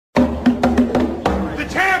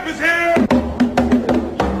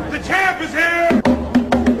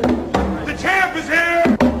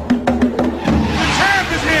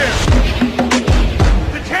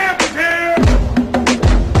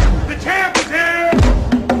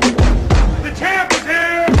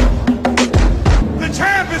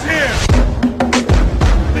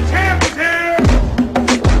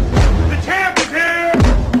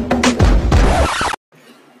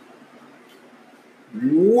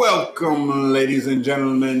Welcome, ladies and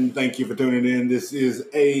gentlemen. Thank you for tuning in. This is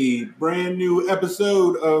a brand new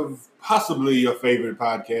episode of possibly your favorite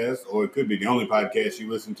podcast, or it could be the only podcast you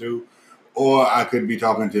listen to, or I could be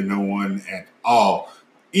talking to no one at all.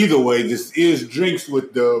 Either way, this is Drinks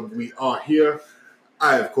with Dub. We are here.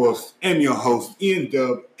 I, of course, am your host, Ian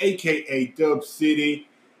Dub, a.k.a. Dub City.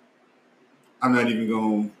 I'm not even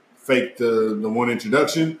going to fake the one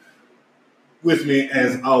introduction. With me,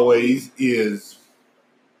 as always, is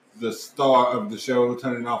the star of the show,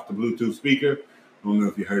 turning off the Bluetooth speaker. I don't know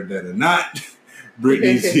if you heard that or not.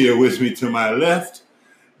 Brittany's here with me to my left.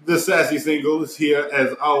 The sassy single is here,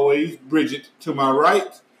 as always. Bridget to my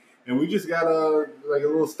right. And we just got a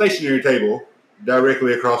little stationary table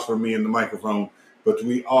directly across from me and the microphone. But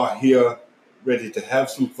we are here ready to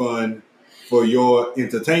have some fun for your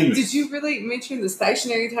entertainment. Did you really mention the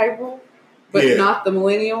stationary table, but not the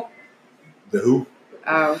millennial? The who?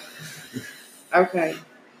 Oh. Okay.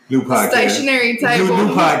 New podcast. Stationary table.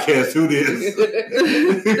 New podcast. Who this?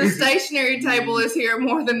 The stationary table is here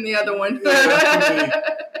more than the other one.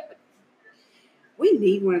 We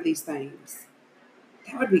need one of these things.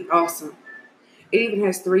 That would be awesome. It even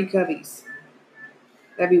has 3 cubbies.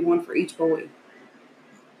 That'd be one for each boy.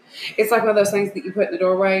 It's like one of those things that you put in the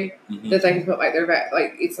doorway that they can put like their back,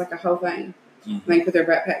 like it's like a whole thing. They can put their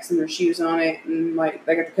backpacks and their shoes on it, and like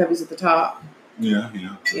they got the cubbies at the top. Yeah.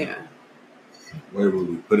 Where would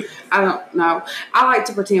we put it? I don't know. I like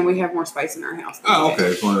to pretend we have more space in our house. Oh, okay.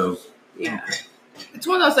 It's one of those. Yeah. Okay. It's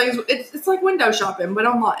one of those things. It's like window shopping, but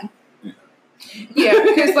online. Yeah,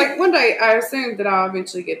 because like one day I assume that I'll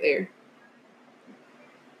eventually get there.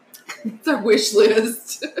 It's our wish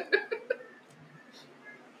list.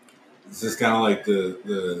 Is this kind of like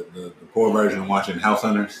the poor version of watching House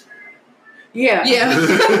Hunters? Yeah.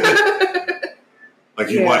 Like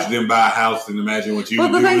you watch them buy a house and imagine what you would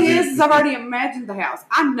do. Well, the thing with is I've already imagined the house.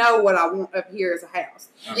 I know what I want up here as a house.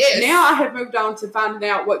 Okay. Yes. Now I have moved on to finding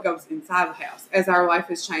out what goes inside the house as our life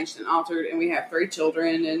has changed and altered, and we have 3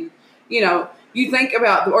 children. And, you know, you think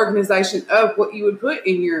about the organization of what you would put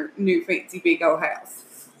in your new fancy big old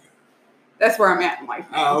house. That's where I'm at in life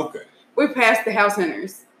now. Oh, okay. We passed the House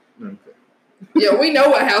Hunters. Okay. Yeah, we know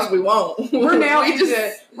what house we want. We're now into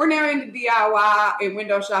DIY and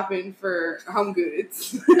window shopping for home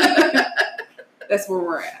goods. That's where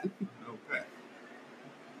we're at. Okay.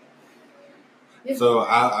 Yeah.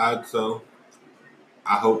 So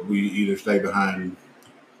I hope we either stay behind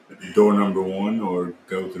door number 1 or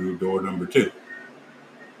go through door number 2.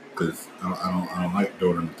 Because I don't like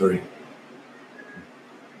door number 3.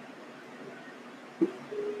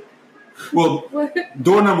 Well,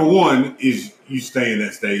 door number 1 is you stay in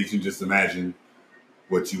that stage and just imagine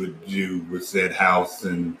what you would do with said house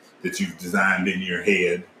and that you've designed in your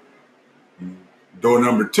head. Door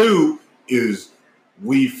number 2 is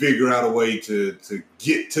we figure out a way to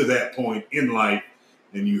get to that point in life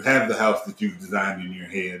and you have the house that you've designed in your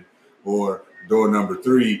head. Or door number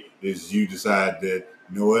 3 is you decide that,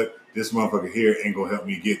 you know what, this motherfucker here ain't going to help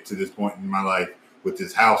me get to this point in my life with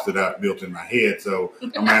this house that I've built in my head, so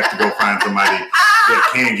I'm going to have to go find somebody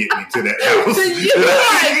that can get me to that house. You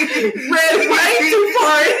read way too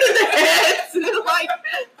far into that. Like,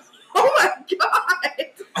 oh my God.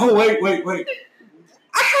 Oh, wait.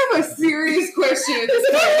 I have a serious question at this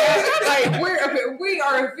point. Like, we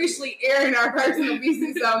are officially airing our personal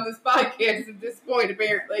business on this podcast at this point,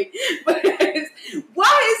 apparently. But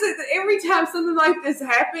why is it that every time something like this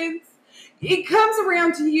happens, it comes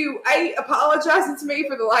around to you, A, apologizing to me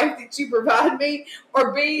for the life that you provide me,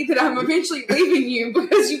 or B, that I'm eventually leaving you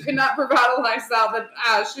because you cannot provide a lifestyle that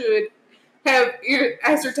I should have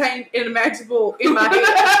ascertained and imaginable in my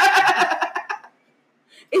head?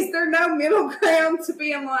 Is there no middle ground to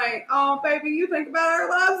being like, oh, baby, you think about our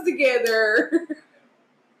lives together?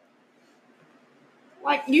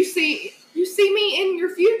 Like, you see me in your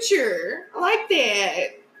future. I like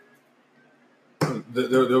that.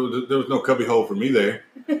 There was no cubby hole for me there.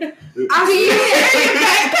 Okay,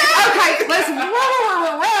 let's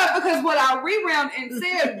because what I rewound and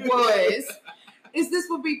said is this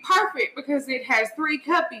would be perfect because it has 3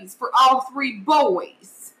 cubbies for all 3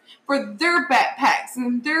 boys for their backpacks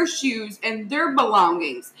and their shoes and their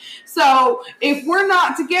belongings. So if we're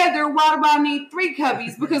not together, why do I need 3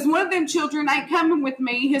 cubbies? Because one of them children ain't coming with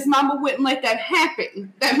me. His mama wouldn't let that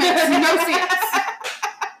happen. That makes no sense.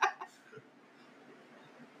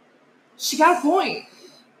 She got a point.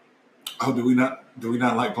 Oh, do we not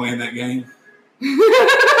like playing that game?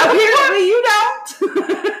 Apparently you don't.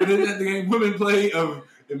 But isn't that the game women play of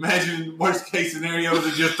imagine worst case scenarios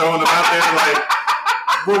and just throwing them out there like,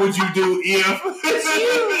 what would you do if?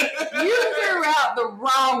 You threw out about the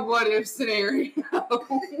wrong what if scenario.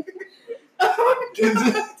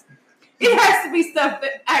 It has to be stuff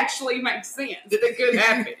that actually makes sense that could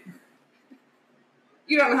happen.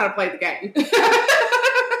 You don't know how to play the game.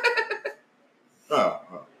 Oh.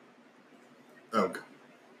 Okay.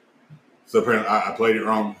 So apparently I played it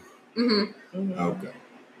wrong. Mm-hmm. Okay.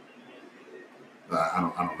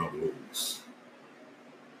 I don't know the rules.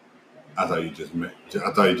 I thought you just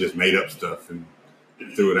made up stuff and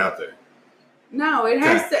threw it out there. No, it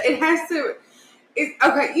has to.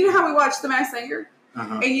 Okay, you know how we watch The Masked Singer,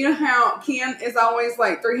 and you know how Ken is always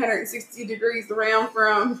like 360 degrees around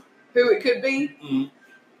from who it could be,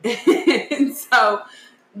 and so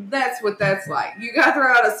that's what that's like. You got to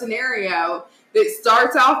throw out a scenario that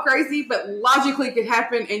starts off crazy, but logically could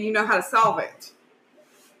happen, and you know how to solve it.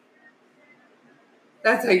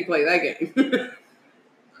 That's how you play that game.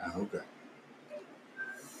 Okay.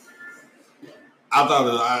 I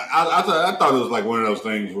thought it was like one of those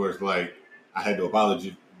things where it's like I had to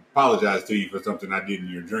apologize to you for something I did in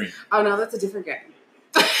your dream. Oh no, that's a different game.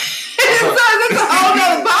 That's a whole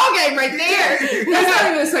nother ball game right there. That's not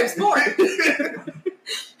even the same sport.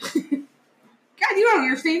 God, you don't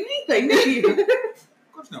understand anything, do you? Of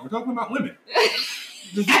course not. We're talking about women.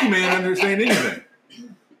 Does any man understand anything?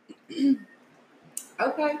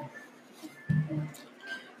 Okay.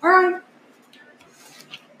 All right.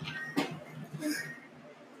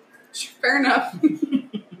 Fair enough.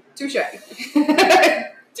 Touche.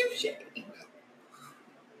 Touche.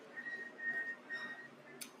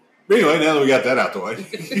 But anyway, now that we got that out the way.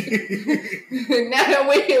 Now that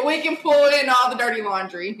we can pull in all the dirty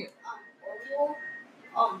laundry.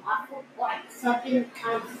 I feel like something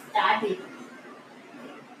kind of stabbing.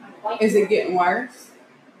 Is it getting worse?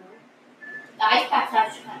 The ice pack's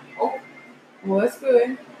actually kind of open. Well, that's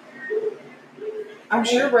good. I'm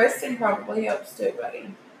sure resting probably helps too,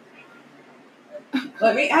 buddy.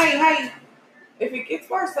 Hey, if it gets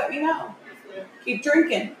worse, let me know. Keep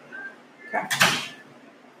drinking. Okay.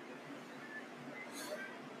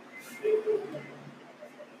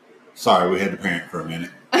 Sorry, we had to parent for a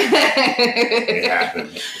minute. It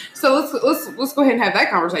happened. So let's go ahead and have that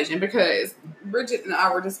conversation because Bridget and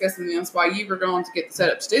I were discussing this while you were going to get set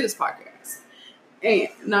up to do this podcast. And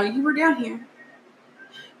no, you were down here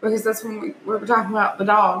because that's when we were talking about the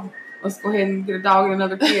dog. Let's go ahead and get a dog and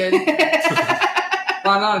another kid.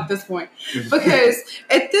 Why not at this point? Because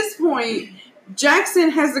at this point, Jackson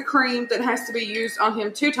has a cream that has to be used on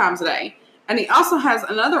him 2 times a day. And he also has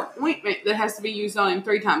another ointment that has to be used on him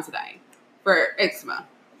 3 times a day for eczema.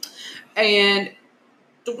 And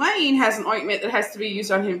Dwayne has an ointment that has to be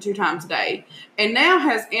used on him 2 times a day. And now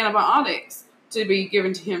has antibiotics to be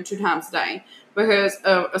given to him 2 times a day because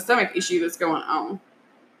of a stomach issue that's going on.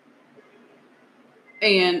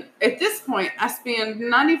 And at this point, I spend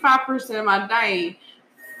 95% of my day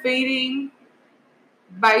feeding,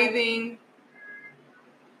 bathing,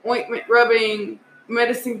 ointment rubbing,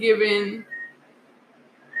 medicine giving.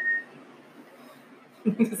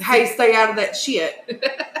 Hey, stay out of that shit.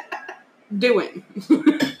 Doing.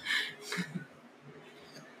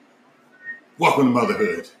 Welcome to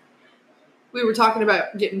motherhood. We were talking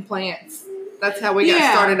about getting plants. That's how we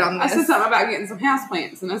got started on this. I said something about getting some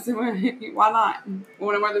houseplants, and I said, well, why not?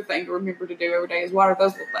 One other thing to remember to do every day is water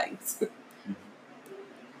those little things.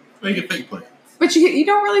 Make it fake plants. But you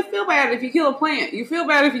don't really feel bad if you kill a plant. You feel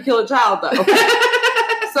bad if you kill a child, though.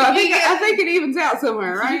 So I think it evens out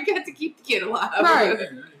somewhere, right? You got to keep the kid alive. Right.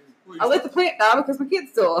 I let the plant die because my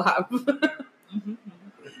kid's still alive.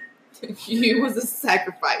 You was a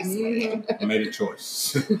sacrifice. I made a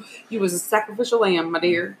choice. You was a sacrificial lamb, my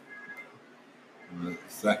dear.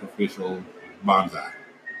 Sacrificial bonsai.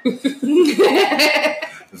 This is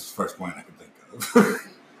the first point I can think of.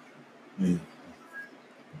 Yeah.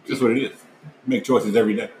 Just what it is. Make choices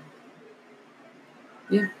every day.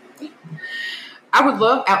 Yeah. I would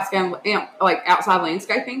love outside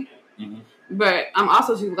landscaping, but I'm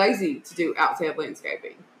also too lazy to do outside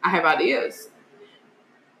landscaping. I have ideas.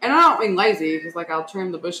 And I don't mean lazy because, I'll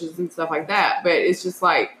trim the bushes and stuff like that, but it's just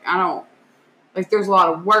there's a lot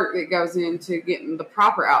of work that goes into getting the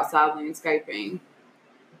proper outside landscaping.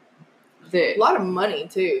 A lot of money,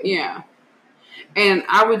 too. Yeah. And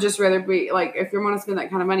I would just rather be, if you're going to spend that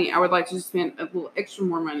kind of money, I would like to just spend a little extra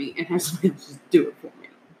more money and have somebody just do it for me.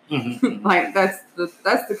 Mm-hmm. That's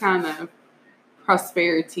the kind of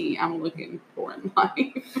prosperity I'm looking for in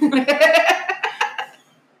life.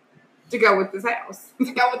 To go with this house.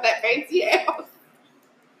 To go with that fancy house.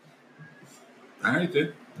 All right,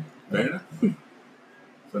 then. Fair enough.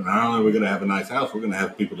 So not only are we going to have a nice house, we're going to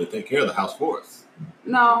have people that take care of the house for us.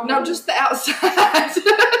 No, just the outside.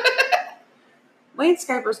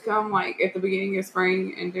 landscapers come like at the beginning of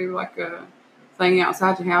spring and do like a thing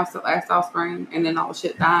outside your house that lasts all spring, and then all the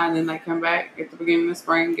shit die, and then they come back at the beginning of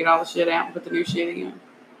spring, get all the shit out, and put the new shit in.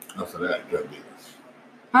 Oh, so they're like drug dealers.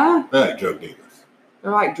 Huh? They're like drug dealers.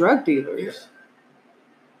 They're like drug dealers.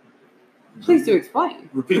 Please do explain.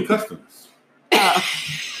 Repeat customers.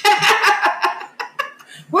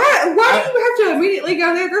 Why do you have to immediately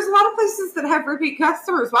go there? There's a lot of places that have repeat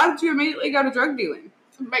customers. Why did you immediately go to drug dealing?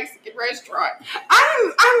 It's a Mexican restaurant.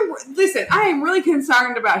 Listen, I am really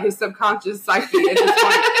concerned about his subconscious psyche at this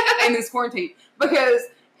point in this quarantine, because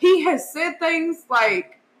he has said things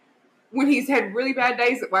like when he's had really bad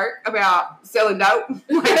days at work about selling dope. Like,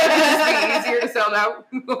 it'd just be easier to sell dope.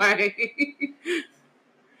 Like,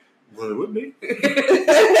 Well, it would be. would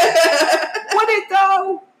it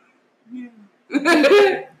though? Yeah.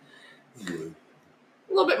 A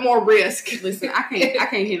little bit more risk. Listen, I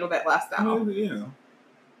can't handle that lifestyle. Well, you know,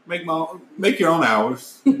 make your own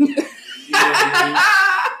hours. You know what I mean?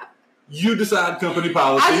 You decide company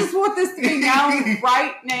policy. I just want this to be known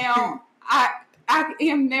right now. I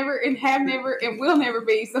am never and have never and will never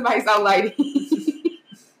be somebody's old lady.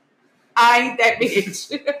 I ain't that bitch.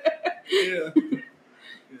 Yeah.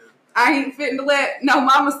 I ain't fitting to let no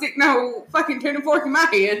mama stick no fucking tuna fork in my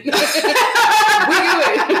head. We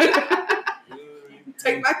good.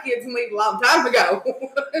 Take my kids and leave a long time ago.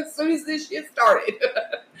 As soon as this shit started.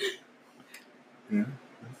 Yeah.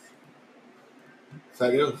 That's how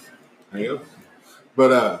it goes.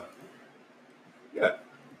 But yeah.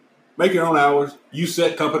 Make your own hours. You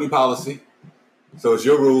set company policy. So it's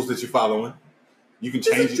your rules that you're following. You can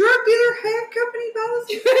Does change a it. drug dealer have company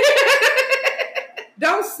policy?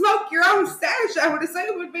 Don't smoke your own stash, I would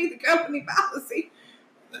assume would be the company policy.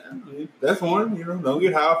 That's one. You know, don't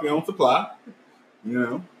get high off your own supply. You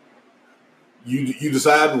know, you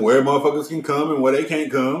decide where motherfuckers can come and where they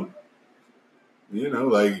can't come. You know,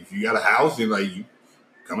 like if you got a house and like you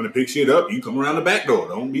coming to pick shit up, you come around the back door.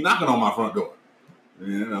 Don't be knocking on my front door.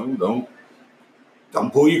 You know,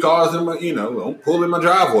 don't pull your cars in my. You know, don't pull in my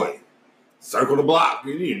driveway. Circle the block.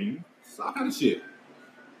 It's all kind of shit.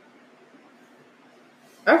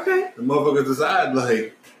 Okay. The motherfuckers decide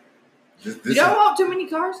like this. You don't want too many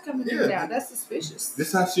cars coming in Yeah. and out. That's suspicious.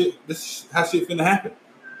 This how shit finna happen.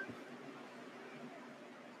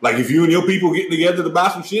 Like if you and your people get together to buy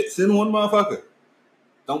some shit, send one motherfucker.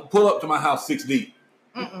 Don't pull up to my house 6 deep.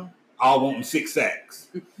 Mm-mm. All wanting 6 sacks.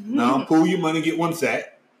 No, pull your money, get 1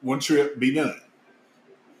 sack, 1 trip, be done.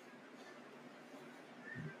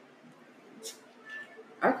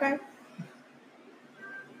 Okay.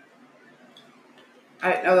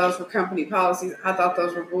 I didn't know those were company policies. I thought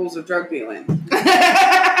those were rules of drug dealing.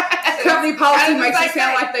 Company policy makes it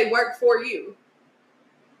sound like they work for you.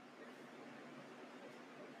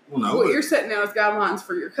 Well, no, What but you're setting out as guidelines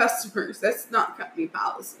for your customers. That's not company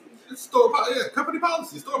policy. it's company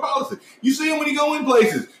policy, store policy. You see them when you go in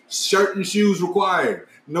places. Shirt and shoes required.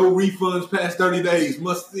 No refunds past 30 days.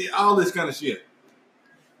 Must see all this kind of shit.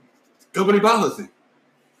 Company policy.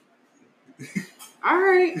 All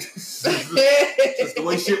right. That's the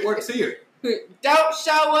way shit works here. Don't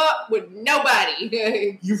show up with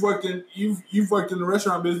nobody. You've worked in the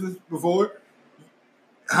restaurant business before.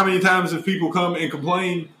 How many times have people come and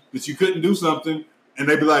complain that you couldn't do something, and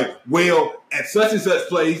they be like, "Well, at such and such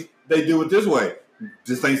place, they do it this way.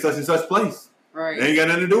 This ain't such and such place. Right. It ain't got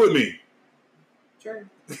nothing to do with me." Sure.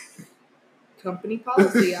 Company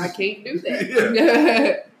policy. I can't do that.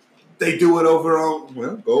 Yeah. They do it over on.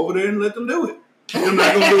 Well, go over there and let them do it. I'm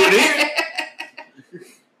not gonna do it here.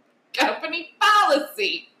 Company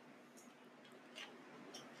policy.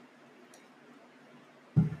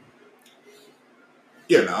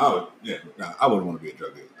 Yeah, I wouldn't want to be a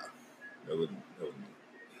drug dealer. No. That wouldn't.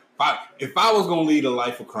 If I was gonna lead a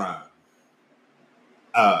life of crime,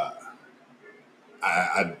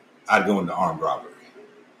 I'd go into armed robbery.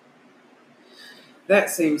 That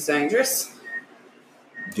seems dangerous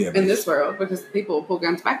Yeah, in this world because people will pull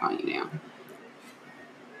guns back on you now.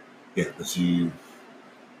 Yeah, but you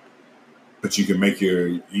can make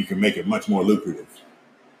it much more lucrative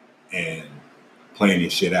and plan your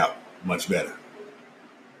shit out much better.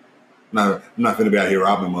 I'm not gonna be out here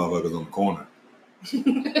robbing motherfuckers on the corner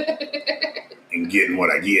and getting what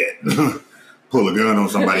I get. Pull a gun on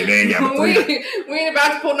somebody, they ain't got a we three. ain't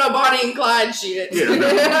about to pull no Bonnie and Clyde shit.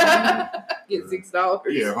 Yeah. Get $6.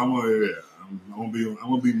 Yeah, I'm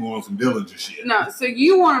gonna be more on some Dillinger shit. No, so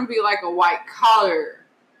you want to be like a white collar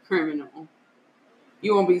criminal.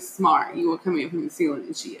 You want to be smart. You want to come in from the ceiling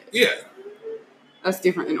and shit. Yeah. That's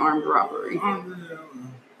different than armed robbery.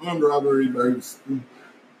 Armed robbery, birds.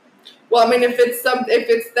 Well, I mean, if it's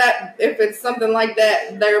something like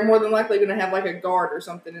that, they're more than likely going to have like a guard or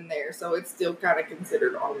something in there, so it's still kind of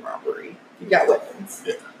considered armed robbery. You got weapons.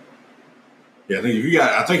 Yeah. Yeah, I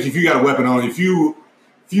think if you got a weapon on, if you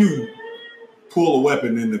pull a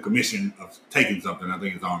weapon in the commission of taking something, I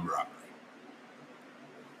think it's armed robbery.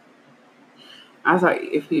 I thought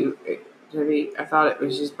I thought it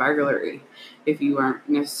was just burglary if you weren't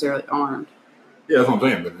necessarily armed. Yeah, that's what I'm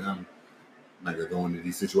saying. But I'm not gonna go into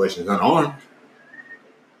these situations unarmed.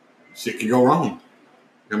 Shit can go wrong.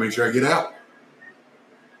 Gotta make sure I get out.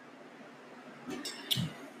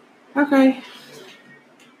 Okay.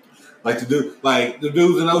 Like the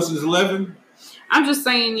dudes in Ocean's 11. I'm just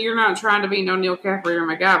saying you're not trying to be no Neil Caffrey or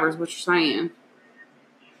MacGyver is what you're saying.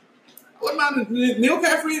 What about Neil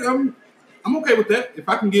Caffrey? I'm okay with that. If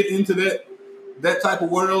I can get into that type of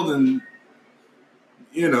world and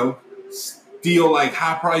steal like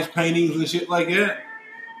high priced paintings and shit like that,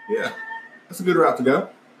 yeah, that's a good route to go.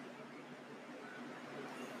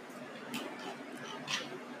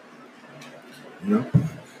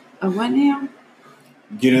 What now?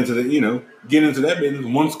 Get into that business.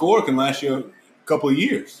 One score can last you a couple of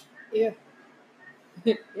years. Yeah.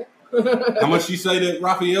 Yeah. How much you say that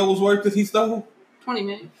Raphael was worth that he stole? 20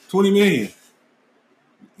 million. 20 million.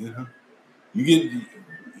 You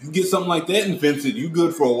get something like that and fence it, you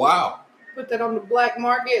good for a while. Put that on the black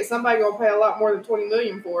market, somebody gonna pay a lot more than $20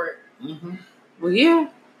 million for it. Mm-hmm. Well, yeah.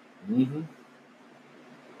 Mm-hmm.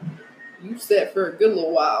 You set for a good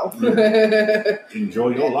little while. Yeah. Enjoy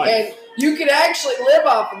your life. And you could actually live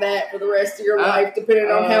off of that for the rest of your life,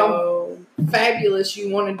 depending on how fabulous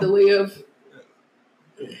you wanted to live.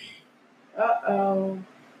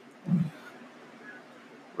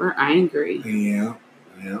 We're angry. Yeah.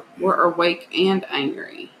 We're awake and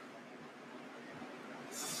angry.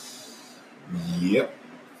 Yep.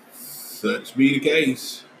 Such be the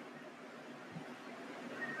case.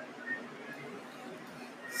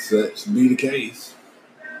 Such be the case.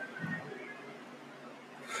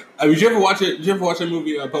 Did you ever watch it? Did you ever watch that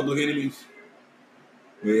movie Public Enemies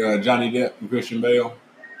with Johnny Depp and Christian Bale?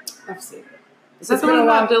 I've seen it. Is that the one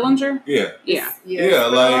about Dillinger? Yeah. Yeah. It's been a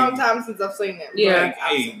long time since I've seen it. Yeah. Like,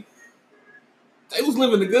 hey, they was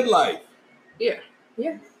living a good life. Yeah.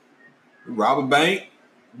 Yeah. Rob a bank,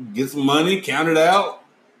 get some money, count it out,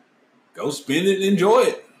 go spend it and enjoy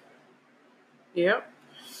it. Yep.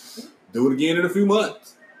 Do it again in a few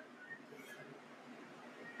months.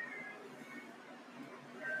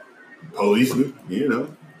 Police,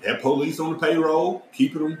 have police on the payroll,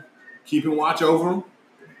 keeping watch over them.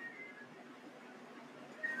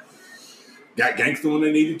 Got gangster when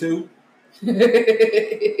they needed to.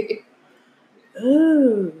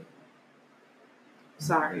 Ooh.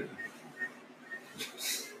 Sorry.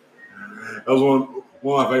 That was one of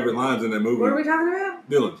my favorite lines in that movie. What are we talking about?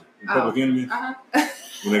 Dillinger, Public Enemies. Uh-huh.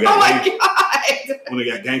 When they got God! when they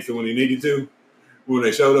got gangster when they needed to, when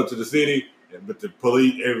they showed up to the city, but the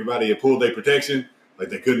police, everybody had pulled their protection, like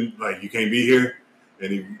they couldn't, like you can't be here,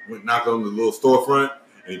 and he went knocked on the little storefront,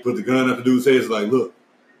 and he put the gun up the dude's head. Like, look,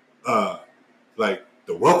 like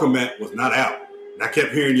the welcome mat was not out, and I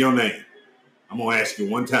kept hearing your name. I'm gonna ask you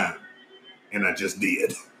one time, and I just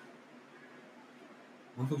did.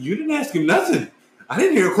 You didn't ask him nothing. I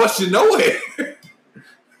didn't hear a question nowhere.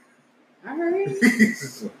 All right.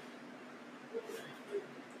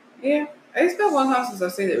 Yeah. It's been a long time since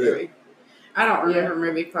I've seen that movie. I don't remember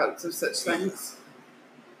movie quotes of such things.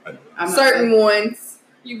 Certain ones.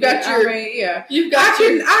 You've got You've got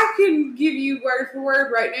I can give you word for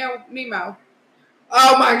word right now, Nemo.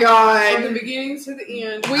 Oh my God. From the beginning to the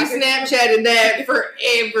end. We Snapchatted that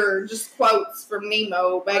forever. Just quotes from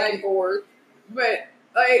Nemo back and forth. But,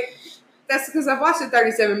 that's because I've watched it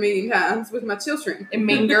 37 million times with my children. And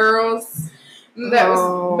Mean Girls. That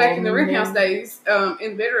was back in the rent house days. In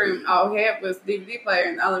the bedroom, all we had was DVD player,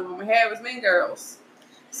 and the only one we had was Mean Girls.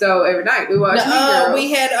 So every night we watched Mean Girls.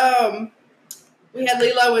 We had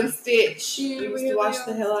Lilo and Stitch. Yeah, we used to watch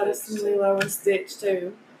the hell out of some Lilo and Stitch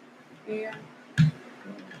too. Yeah.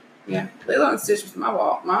 Lilo and Stitch was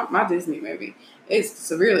my Disney movie. It's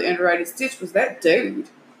severely underrated. Stitch was that dude.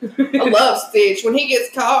 I love Stitch. When he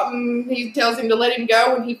gets caught and he tells him to let him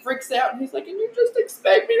go and he freaks out and he's like, and you just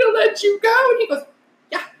expect me to let you go? And he goes,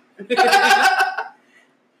 yeah.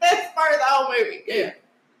 That's part of the whole movie. Yeah.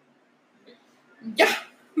 Yeah.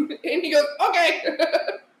 And he goes, okay.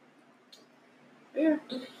 Yeah.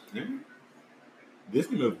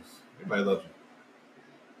 Disney movies. Everybody loves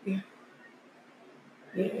them.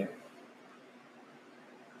 Yeah.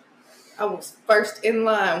 I was first in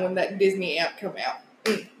line when that Disney app come out.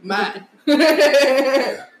 Mine.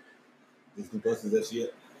 Yeah. Disney Plus is that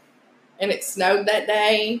shit. and it snowed that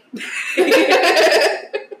day.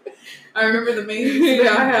 I remember the memes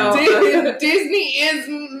about how Disney is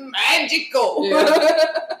magical.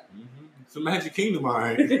 Yeah. It's a Magic Kingdom, all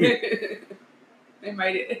right. They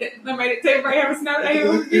made it. They made it. Everybody have a snow day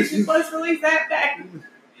on Disney Plus release that day.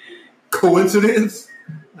 Coincidence?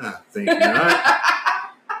 I think not.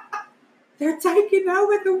 They're taking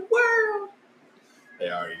over the world. They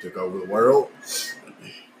already took over the world.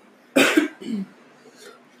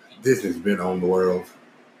 Disney's been on the world.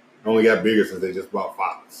 Only got bigger since they just bought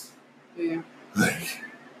Fox. Yeah. Like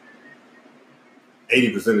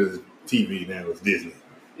 80% of the TV now is Disney.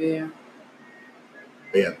 Yeah.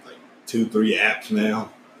 They have like 2-3 apps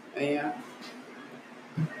now. Yeah.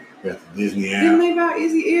 They got the Disney Didn't app. they buy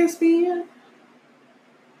ESPN?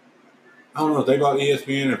 I don't know if they bought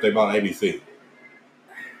ESPN or if they bought ABC.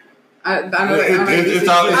 I know they It's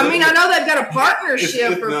all- I mean, I know they've got a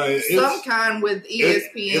partnership it's- of some kind with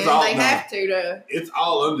ESPN. it's all- They no. have to. It's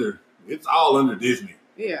all under Disney.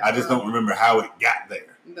 Yeah. I just don't remember how it got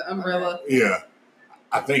there. The umbrella. Yeah.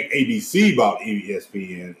 I think ABC bought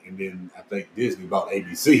ESPN, and then I think Disney bought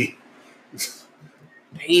ABC.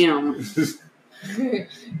 Damn.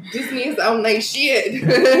 Disney is on their shit.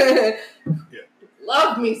 Yeah.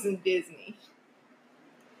 Love me some Disney.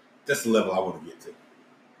 That's the level I want to get to.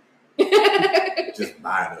 Just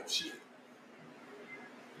buying up shit.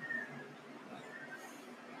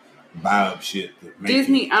 Buy up shit. That makes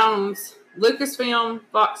Disney owns Lucasfilm,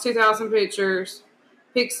 Fox 2000 Pictures,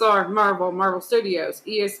 Pixar, Marvel Studios,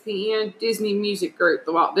 ESPN, Disney Music Group,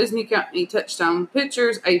 The Walt Disney Company, Touchstone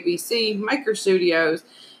Pictures, ABC, Maker Studios,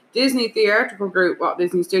 Disney Theatrical Group, Walt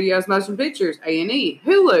Disney Studios Motion Pictures, A&E,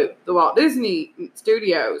 Hulu, The Walt Disney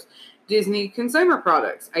Studios, Disney Consumer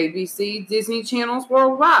Products, ABC Disney Channels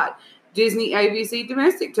Worldwide, Disney ABC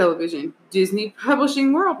Domestic Television, Disney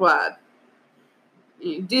Publishing Worldwide,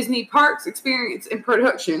 Disney Parks Experience and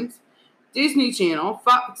Productions, Disney Channel,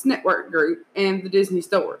 Fox Network Group, and the Disney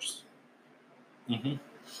Stores. Mm-hmm.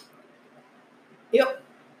 Yep.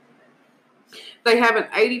 They have an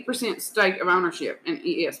 80% stake of ownership in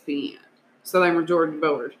ESPN. So they're majority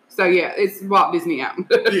board. So yeah, it's Walt Disney out.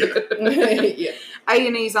 Yeah.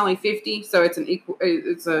 A&E is only 50, so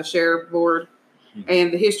it's a share board. Mhm.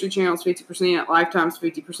 And the History Channel is 50%, Lifetime's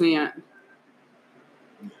 50%.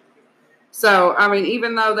 So, I mean,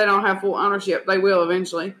 even though they don't have full ownership, they will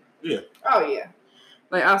eventually. Oh yeah.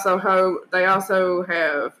 They also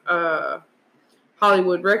have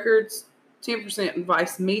Hollywood Records, 10% in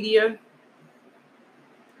Vice Media.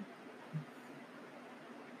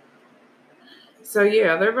 So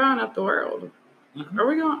yeah, they're buying up the world. Mhm. Are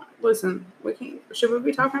we going? Listen, we can't. Should we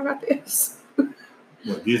be talking about this?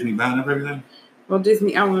 What, Disney buying up everything? Well,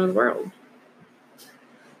 Disney owning the world.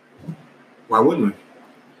 Why wouldn't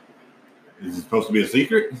we? Is it supposed to be a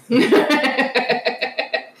secret?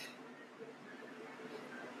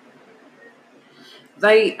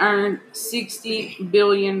 They earned $60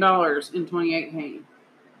 billion in 2018.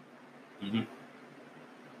 Mm-hmm.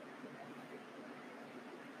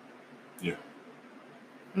 Yeah.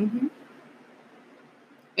 Mm-hmm.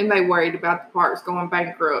 And they worried about the parks going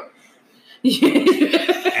bankrupt.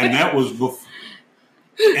 And that was before.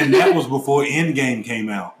 And that was before Endgame came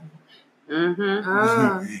out. Mm-hmm.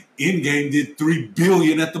 Ah. Endgame did $3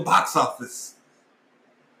 billion at the box office.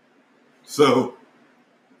 So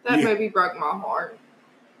That Yeah. movie broke my heart.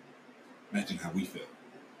 imagine how we felt,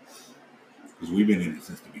 because we've been in it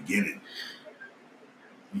since the beginning.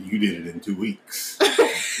 You did it in 2 weeks.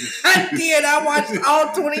 I did. I watched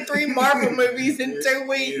all 23 Marvel movies in 2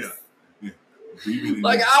 weeks. Yeah. We've been in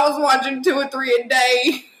Like it. I was watching 2 or 3 a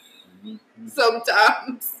day Mhm.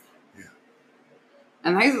 sometimes.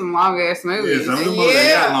 And these are long ass Yeah, movies. some of them they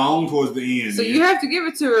Yeah. got long towards the end. So you have to give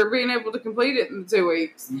it to her being able to complete it in 2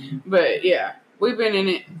 weeks. Mhm. But yeah, we've been in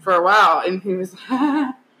it for a while, and he was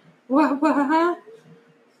what?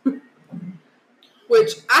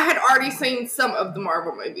 Which I had already seen some of the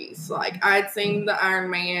Marvel movies. Like I had seen the Iron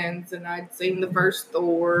Mans and I'd seen the first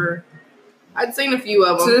Thor. I'd seen a few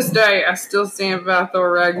of To them. this day, I still stand by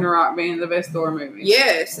Thor Ragnarok being the best Thor movie.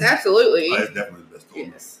 Yes, absolutely. Oh, that's definitely the best one.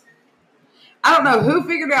 Yes. I don't know who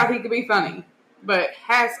figured out he could be funny, but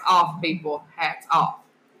hats off, people. Hats off.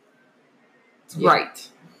 It's Yeah. great.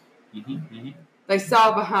 Mm-hmm, mm-hmm. They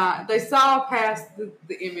saw past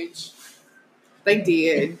the image. They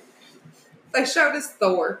did. They showed us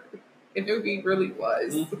Thor and who he really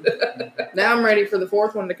was. Now I'm ready for the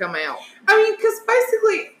 4th one to come out. I mean, because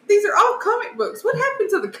basically, these are all comic books. What happened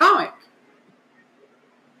to the comic?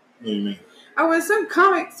 What do you mean? I would assume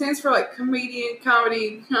comic stands for like comedian,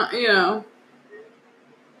 comedy, you know.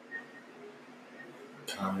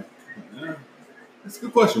 Comic. Yeah. That's a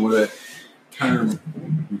good question. What that? term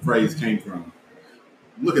and phrase came from.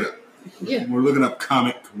 Look it up. Yeah. We're looking up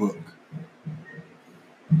comic book.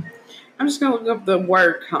 I'm just gonna look up the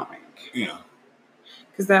word comic Yeah.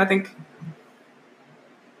 because I think.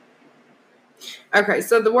 Okay,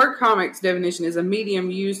 so the word comic's definition is a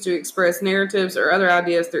medium used to express narratives or other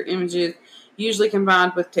ideas through images, usually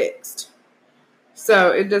combined with text. So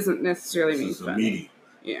it doesn't necessarily mean It's a funny. medium.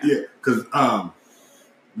 Yeah. Yeah, because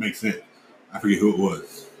makes sense. I forget who it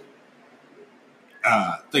was.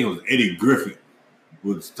 I think it was Eddie Griffin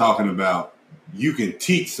was talking about you can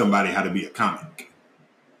teach somebody how to be a comic.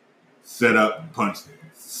 Set up, premise,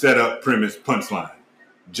 punchline,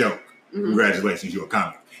 joke. Mhm. Congratulations, you're a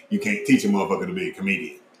comic. You can't teach a motherfucker to be a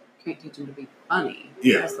comedian. Can't teach them to be funny.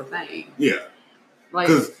 Yeah. That's the thing. Yeah, Like,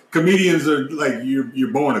 because comedians are like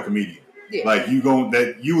you're born a comedian. yeah. Like you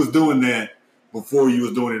was doing that before you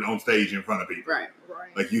was doing it on stage in front of people. Right.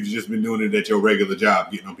 Like you've just been doing it at your regular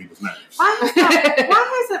job, getting on people's nerves. Why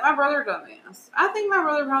hasn't my brother done this? I think my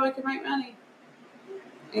brother probably could make money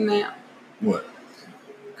in that What?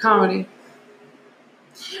 comedy.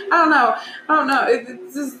 I don't know.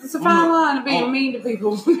 It's a fine line of being mean to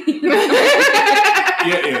people.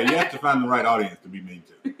 Yeah, you have to find the right audience to be mean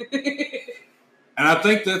to. And I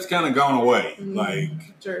think that's kind of gone away. Like,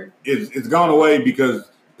 Sure. it's gone away because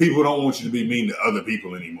people don't want you to be mean to other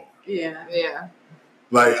people anymore. Yeah. Yeah.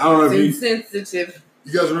 Like, I don't know if It's you insensitive.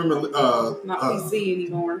 guys remember Not PC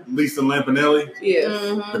anymore. Lisa Lampanelli, Yes.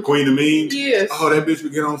 Mm-hmm. the Queen of Mean. Yes. Oh, that bitch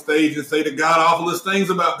would get on stage and say the god awfulest things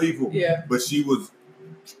about people. Yeah. But she was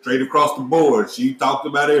straight across the board. She talked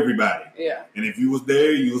about everybody. Yeah. And if you was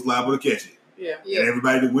there, you was liable to catch it. Yeah. And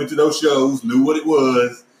everybody that went to those shows knew what it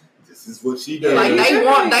was. This is what she does. Like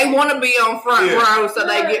they want to be on front Yeah. row so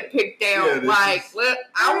they get picked out. Yeah, this like, is- look,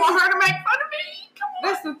 I want her to make fun of me. Come on.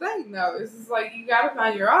 That's the thing, though. It's just like you got to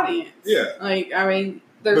find your audience. Yeah. Like, I mean,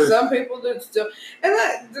 there's But- some people that still, and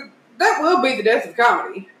that will be the death of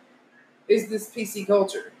comedy. Is this PC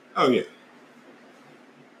culture? Oh, yeah.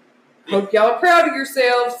 Hope y'all are proud of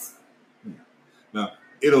yourselves.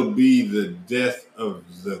 It'll be the death of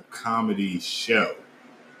the comedy show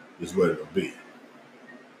is what it'll be.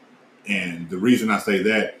 And the reason I say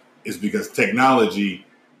that is because technology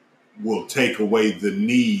will take away the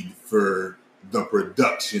need for the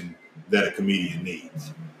production that a comedian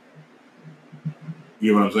needs.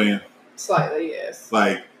 You know what I'm saying? Slightly, yes.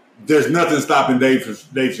 Like, there's nothing stopping Dave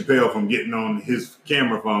Chappelle from getting on his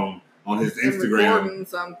camera phone on his And Instagram recording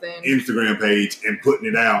something. page and putting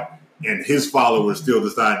it out, and his followers still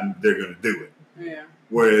deciding they're going to do it. Yeah.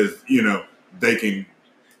 Whereas, they can.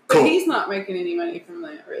 But he's not making any money from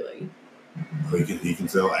that, really. He can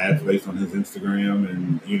sell ad space on his Instagram,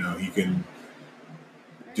 and he can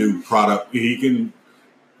do product. You can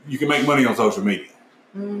make money on social media.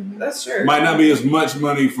 Mm-hmm. That's true. Might not be as much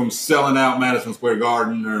money from selling out Madison Square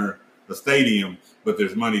Garden or the stadium, but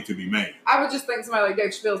there's money to be made. I would just think somebody like Dave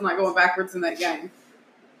Chappelle's not going backwards in that game.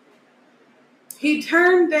 He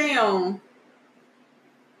turned down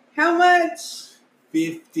how much?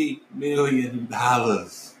 $50 million.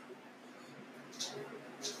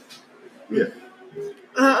 Yeah.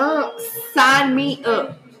 Sign me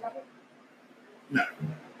up. No.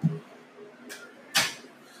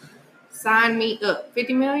 Sign me up.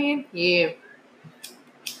 50 million? Yeah.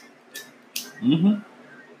 Mm-hmm.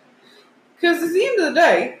 Because at the end of the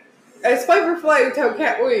day, as Flavor Flav told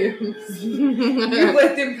Cat Williams, you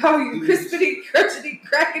let them call you crispity, crutchety,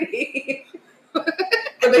 crackety.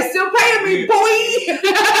 But they still paying me, boy!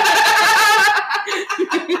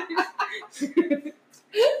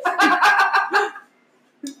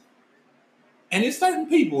 And it's certain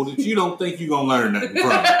people that you don't think you're going to learn nothing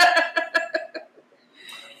from.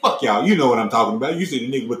 Fuck y'all, you know what I'm talking about. You see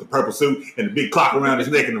the nigga with the purple suit and the big clock around his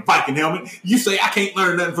neck and the Viking helmet. You say, I can't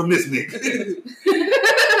learn nothing from this nigga.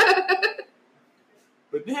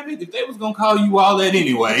 But damn it, if they was going to call you all that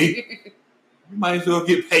anyway, you might as well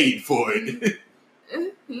get paid for it.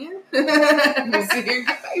 You see, you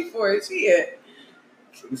get paid for it, shit.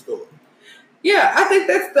 True story. Yeah, I think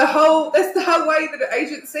that's the whole way that an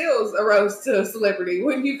agent sells a roast to a celebrity,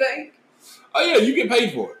 wouldn't you think? Oh yeah, you get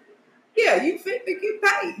paid for it. Yeah, you fit to get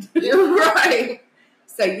paid. You're right.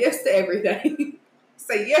 Say yes to everything.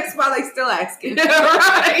 Say yes while they still asking.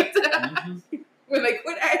 Right. Mm-hmm. When they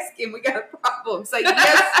quit asking, we got a problem. Say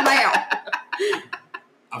yes now.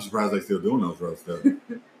 I'm surprised they still doing those roasts though.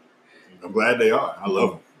 I'm glad they are. I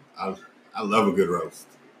love them. I love a good roast.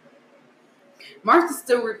 Martha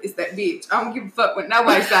Stewart is that bitch. I don't give a fuck what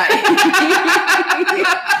nobody say.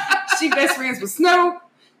 She best friends with Snoop.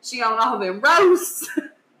 She on all them roasts.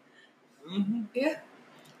 Mm-hmm. Yeah.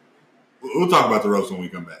 We'll talk about the roast when we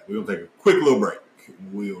come back. We're going to take a quick little break.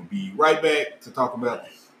 We'll be right back to talk about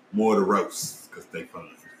more of the roasts because they fun.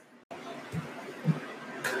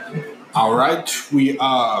 All right, we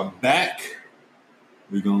are back.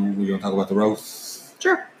 We're gonna talk about the roasts.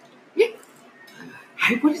 Sure. Yeah.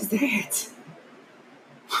 Hey, what is that?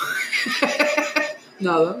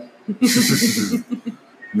 No.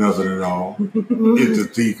 Nothing at all. It's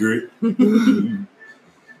a secret.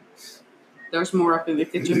 There's more up in the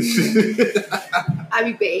kitchen. I'll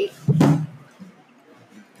be back.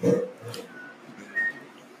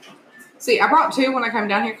 See, I brought two when I came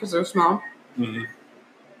down here because they're small. Mm-hmm.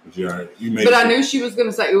 You made But I knew she was going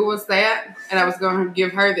to say, "Ooh, what's that?" And I was going to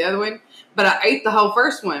give her the other one. But I ate the whole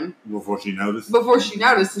first one before she noticed.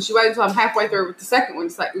 And she waited until I'm halfway through with the second one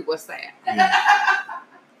to say, "Ooh, what's that?" Yeah.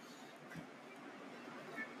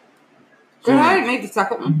 But I didn't eat the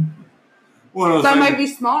second one. They may be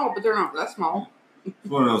small, but they're not that small. It's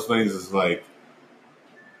one of those things that's like,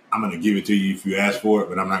 I'm going to give it to you if you ask for it,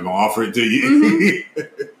 but I'm not going to offer it to you.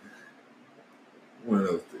 Mm-hmm. One of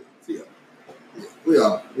those things. Yeah. We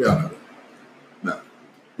all know that. No.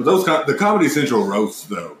 But the Comedy Central roasts,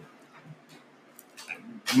 though,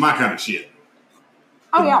 my kind of shit.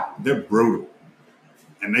 Oh, yeah. They're brutal.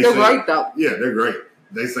 And they're great, though. Yeah, they're great.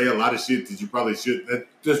 They say a lot of shit that you probably should.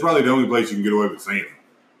 That's probably the only place you can get away with saying it.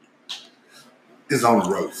 Is on a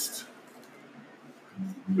roast.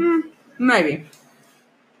 Maybe.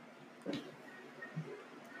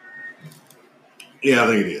 Yeah, I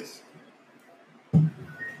think it is.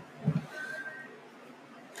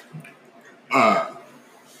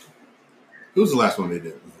 Who's the last one they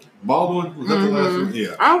did? Baldwin? Was that the last one?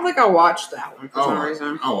 Yeah. I don't think I watched that one for some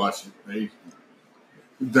reason. I watched it.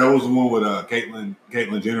 That was the one with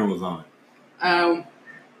Caitlyn Jenner was on it.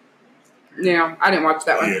 Yeah, I didn't watch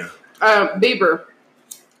that one. Yeah. Bieber.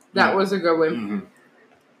 That was a good one. Mm-hmm.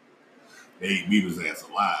 They ate Bieber's ass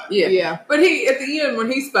alive. Yeah. But he, at the end,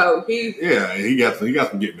 when he spoke, he got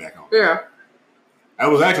some get back on. Yeah.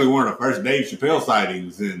 That was actually one of the first Dave Chappelle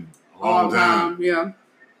sightings in a long time. Yeah.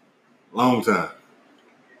 Long time.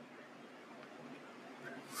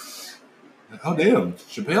 Oh, damn.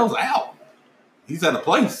 Chappelle's out. He's at a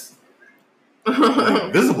place.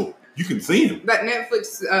 Like, visible. You can see him. That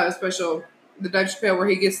Netflix special, the Dave Chappelle, where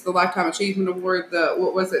he gets the Lifetime Achievement Award,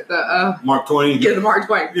 what was it? The Mark Twain? Yeah, the Mark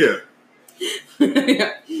Twain. Yeah.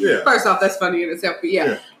 Yeah. First off, that's funny in itself, but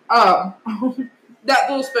yeah. That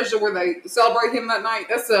little special where they celebrate him that night,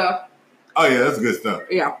 that's oh, yeah, that's good stuff.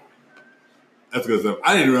 Yeah. That's good stuff.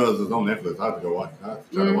 I didn't realize it was on Netflix. I have to go watch it. I have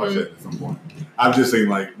to try to watch that at some point. I've just seen,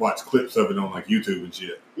 watch clips of it on, YouTube and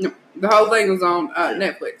shit. No, the whole thing was on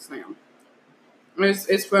Netflix now.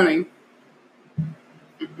 It's funny.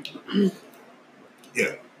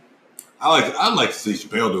 Yeah. I'd like to see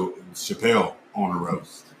Chappelle on a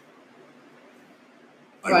roast.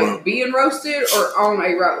 Being roasted or on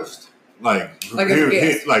a roast?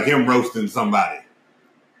 Him roasting somebody.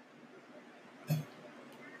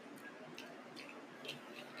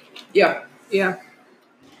 Yeah. Yeah.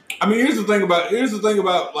 I mean, here's the thing about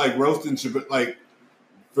roasting,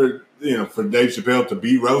 for Dave Chappelle to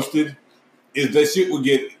be roasted is that shit would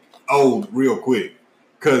get old real quick.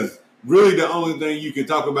 Because really the only thing you can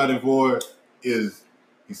talk about him for is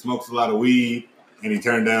he smokes a lot of weed and he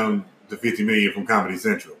turned down the $50 million from Comedy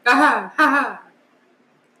Central.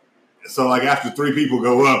 So after 3 people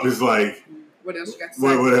go up, it's like, what else you got to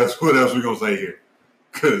say? What else we gonna say here?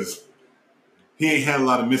 Because he ain't had a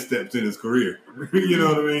lot of missteps in his career. You know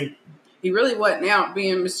what I mean? He really wasn't out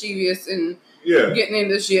being mischievous and getting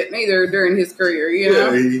into shit neither during his career, you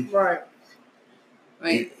know?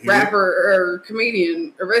 Right. Rapper or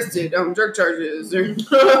comedian arrested on drug charges. Or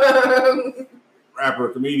rapper,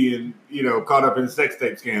 comedian, caught up in sex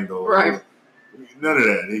tape scandal. Right. None of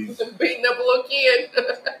that. He's beating up a little kid.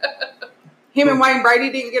 Him and Wayne Brady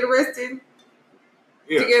didn't get arrested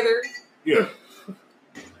together. Yeah.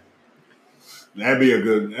 That'd be a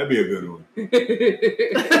good one.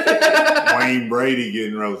 Wayne Brady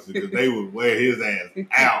getting roasted because they would wear his ass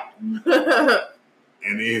out,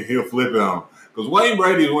 and he'll flip it on. Because Wayne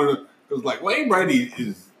Brady is Wayne Brady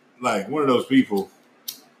is one of those people.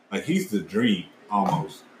 He's the dream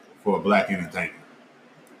almost for a black entertainer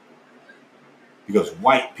because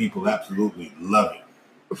white people absolutely love him.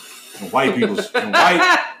 And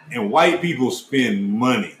white people spend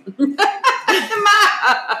money.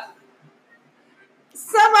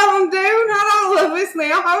 Some of them do, not all of us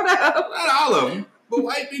now. Hold up. Not all of them, but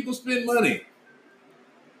white people spend money.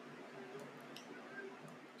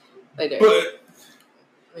 They do.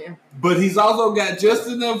 But he's also got just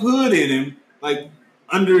enough hood in him,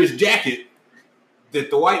 under his jacket, that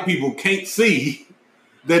the white people can't see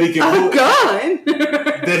that he can gun.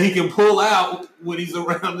 that he can pull out when he's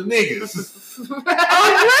around the niggas.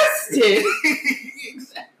 Arrested.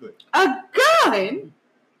 Exactly. A gun.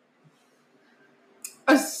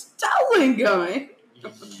 A stolen gun.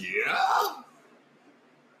 Yeah.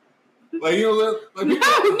 Like, you know, like No,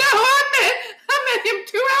 I met him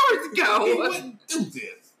 2 hours he ago. wouldn't do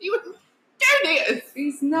this. He wouldn't do this.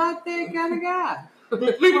 He's not that kind of guy.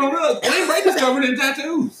 But people don't realize Wayne Brady's covered in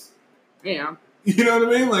tattoos. Yeah. You know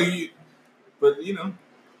what I mean? Like, but you know.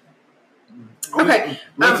 Okay.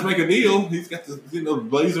 Let's make a deal. He's got the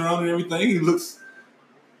blazer on and everything. He looks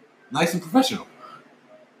nice and professional.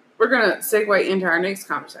 We're gonna segue into our next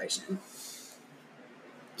conversation.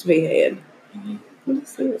 To be had. Mm-hmm. What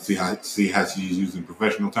is this? See how she's using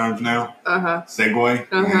professional terms now? Uh-huh. Segue?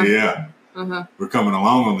 Uh-huh. Yeah. Uh-huh. We're coming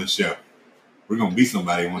along on this show. We're going to be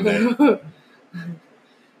somebody one day.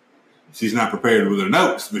 She's not prepared with her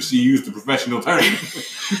notes, but she used the professional term.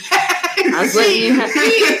 I was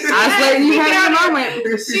letting you have a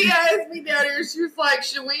moment. She asked me down here, she was like,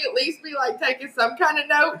 should we at least be like taking some kind of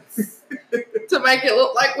notes to make it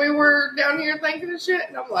look like we were down here thinking of shit?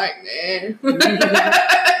 And I'm like, nah.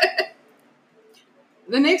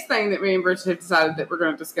 The next thing that me and Bridget have decided that we're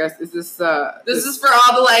going to discuss is this. This is for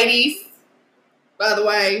all the ladies, by the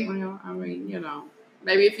way. Well, I mean, you know.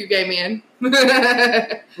 Maybe if you gave me in.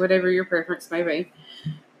 Whatever your preference may be.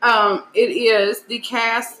 It is the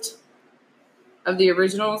cast of the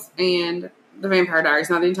originals and the Vampire Diaries,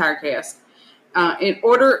 not the entire cast. In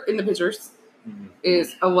order in the pictures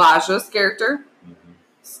is Elijah's character,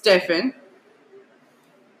 Stefan,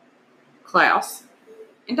 Klaus,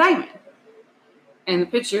 and Damon. And the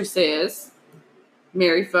picture says,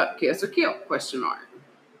 marry, fuck, kiss, or kill, ?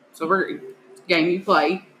 So we're game you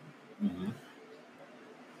play. Mm-hmm.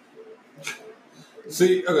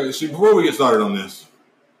 See, before we get started on this,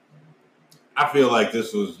 I feel like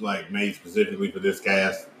this was like made specifically for this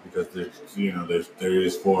cast because there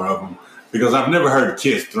is 4 of them. Because I've never heard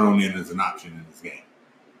kiss thrown in as an option in this game.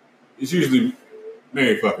 It's usually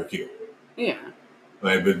marry, fuck, or kill. Yeah.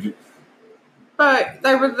 Like, But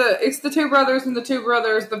they were it's the 2 brothers and the 2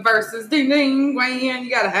 brothers, the verses, ding, ding, Wayne, you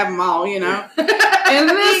gotta have them all, you know. In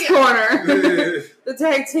this corner, the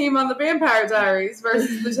tag team on the Vampire Diaries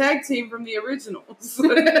versus the tag team from the originals.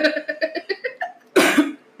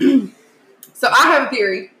 So I have a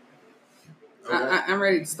theory. Okay. I'm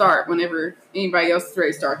ready to start whenever anybody else is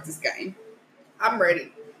ready to start this game. I'm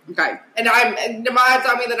ready. Okay. And Demaya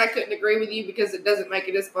told me that I couldn't agree with you because it doesn't make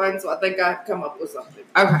it as fun, so I think I've come up with something.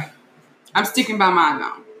 Okay. I'm sticking by mine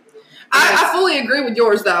now. I fully agree with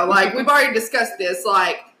yours though. Like we've already discussed this.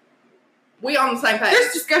 Like we on the same page.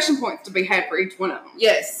 There's discussion points to be had for each one of them.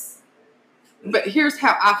 Yes. But here's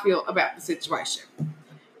how I feel about the situation.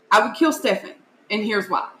 I would kill Stefan, and here's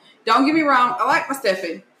why. Don't get me wrong. I like my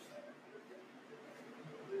Stefan.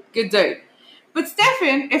 Good dude. But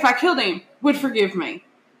Stefan, if I killed him, would forgive me.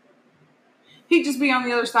 He'd just be on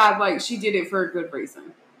the other side like she did it for a good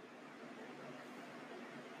reason.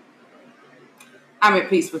 I'm at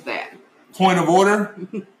peace with that. Point of order.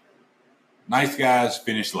 Nice guys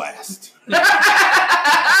finish last. He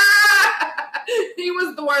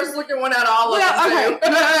was the worst looking one out of all of them. Okay.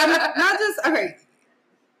 Not just, okay.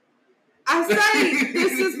 I say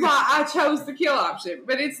this is why I chose the kill option,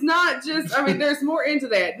 but it's not just, I mean, there's more into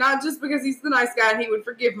that. Not just because he's the nice guy and he would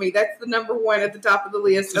forgive me. That's the number 1 at the top of the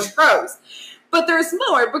list of pros. But there's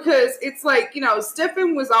more because it's like,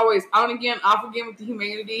 Stefan was always on again, off again with the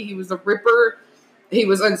humanity. He was a ripper. He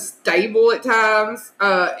was unstable at times.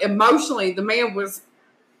 Emotionally, the man was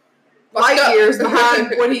light years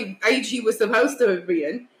behind what age he was supposed to have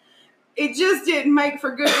been. It just didn't make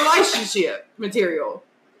for good relationship material.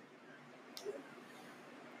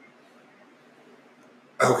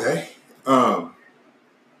 Okay. I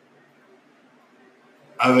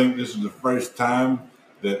think this is the first time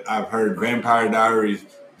that I've heard Vampire Diaries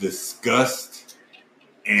discussed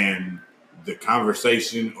and the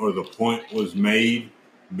conversation or the point was made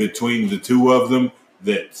between the 2 of them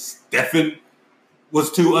that Stefan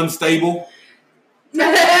was too unstable.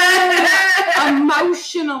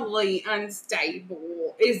 Emotionally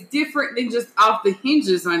unstable is different than just off the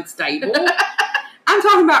hinges unstable. I'm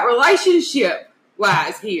talking about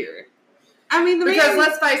relationship-wise here. I mean, because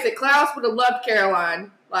let's face it, Klaus would have loved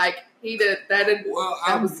Caroline. Like he did. That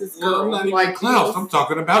was his girl. I'm not even Klaus. I'm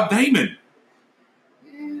talking about Damon.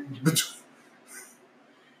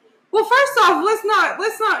 Well, first off, let's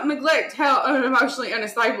not neglect how emotionally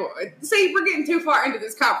unstable. See, we're getting too far into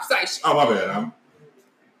this conversation. Oh, my bad.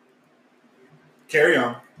 Carry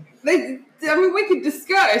on. We could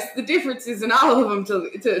discuss the differences in all of them to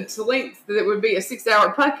lengths that it would be a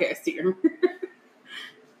 6-hour podcast here.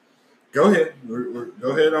 Go ahead. Go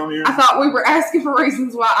ahead on your. I thought we were asking for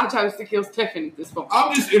reasons why I chose to kill Stephanie at this point.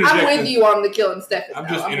 I'm just interjecting. I'm with you on the killing Stephanie. I'm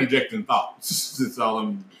just interjecting thoughts. That's all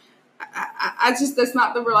I'm. I just, that's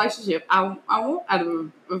not the relationship I want out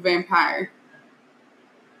of a vampire.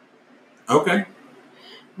 Okay.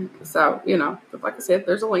 So, but like I said,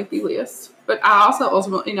 there's a lengthy list. But I also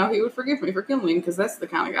ultimately know he would forgive me for killing him because that's the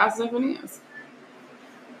kind of guy Stephanie is.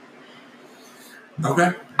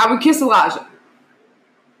 Okay. I would kiss Elijah.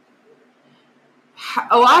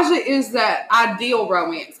 Elijah is that ideal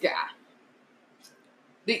romance guy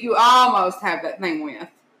that you almost have that thing with.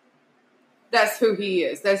 That's who he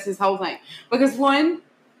is. That's his whole thing. Because one,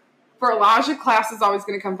 for Elijah, Klaus is always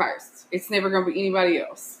going to come first. It's never going to be anybody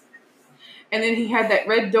else. And then he had that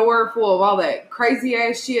red door full of all that crazy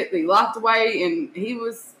ass shit that he locked away, and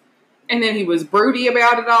then he was broody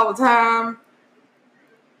about it all the time.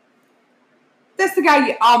 That's the guy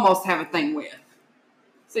you almost have a thing with.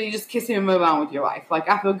 So you just kiss him and move on with your life. Like,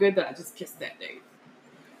 I feel good that I just kissed that dude.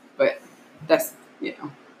 But that's,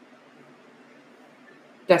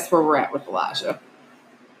 that's where we're at with Elijah.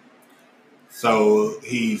 So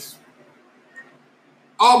he's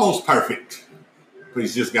almost perfect, but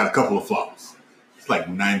he's just got a couple of flaws. It's like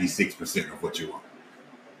 96% of what you want.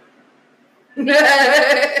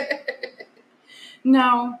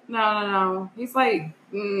 No. He's like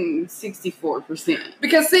 64%.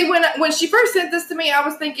 Because see, when she first sent this to me, I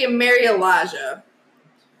was thinking marry Elijah.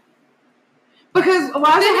 Because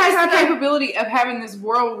Elijah has the capability of having this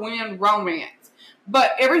whirlwind romance.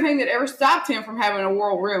 But everything that ever stopped him from having a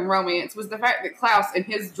whirlwind romance was the fact that Klaus and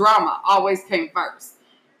his drama always came first.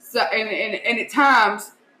 So and at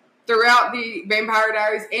times, throughout the Vampire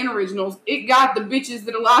Diaries and originals, it got the bitches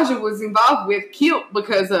that Elijah was involved with killed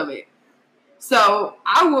because of it. So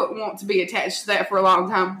I wouldn't want to be attached to that for a long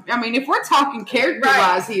time. I mean, if we're talking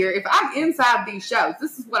character-wise here, if I'm inside these shows,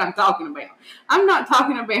 this is what I'm talking about. I'm not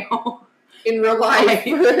talking about in real life.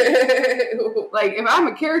 Like, if I'm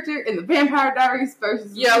a character in the Vampire Diaries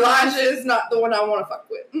versus... Yeah, Elijah is not the one I want to fuck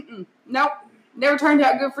with. Nope. Never turned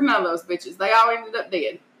out good for none of those bitches. They all ended up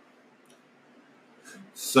dead.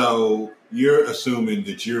 So you're assuming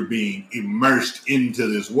that you're being immersed into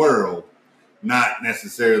this world, not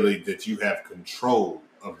necessarily that you have control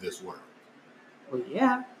of this world. Well,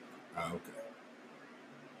 yeah. Okay.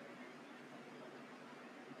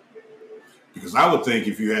 Because I would think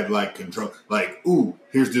if you had like control, like, ooh,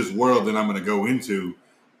 here's this world that I'm going to go into,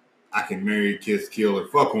 I can marry, kiss, kill, or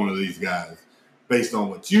fuck one of these guys. Based on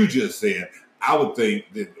what you just said, I would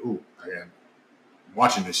think that, ooh, I'm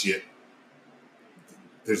watching this shit.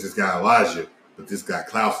 There's this guy Elijah, but this guy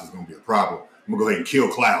Klaus is going to be a problem. I'm going to go ahead and kill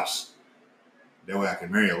Klaus. That way I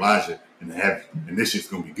can marry Elijah and this shit's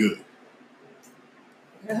going to be good.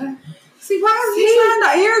 Yeah. See, why is he trying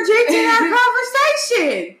to interject in our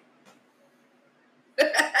conversation?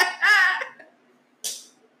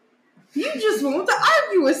 You just want to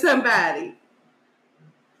argue with somebody.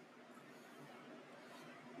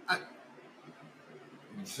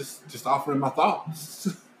 Just offering my thoughts.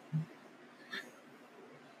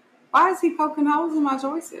 Why is he poking holes in my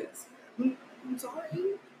choices? I'm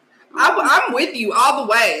sorry. I'm with you all the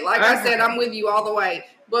way. Like I said, I'm with you all the way.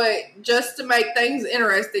 But just to make things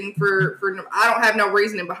interesting for I don't have no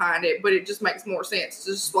reasoning behind it, but it just makes more sense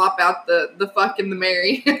to just swap out the fuck and the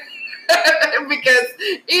marry. Because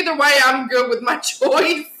either way, I'm good with my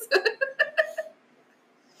choice.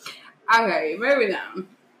 Okay, moving on.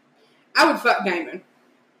 I would fuck Damon.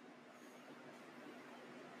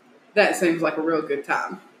 That seems like a real good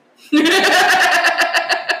time.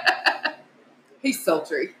 He's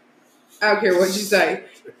sultry. I don't care what you say.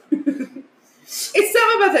 It's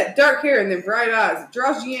something about that dark hair and them bright eyes. It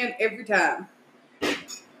draws you in every time.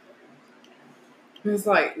 It's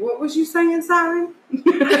like, what was you saying, Simon?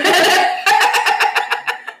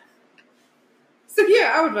 So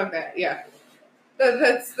yeah, I would love that. Yeah,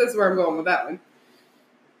 that's where I'm going with that one.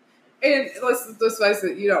 And let's face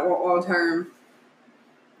it, you don't want long-term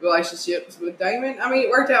relationships with Damon. I mean, it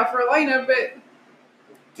worked out for Elena, but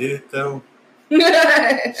did it though?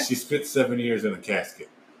 She spent 7 years in a casket.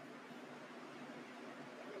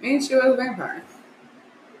 And she was a vampire.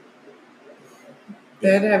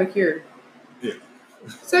 They had to have a cure. Yeah.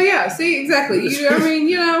 So yeah, see, exactly.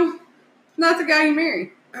 Not the guy you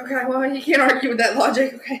marry. Okay, well, you can't argue with that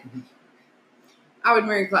logic, okay? I would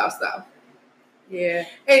marry Klaus, though. Yeah.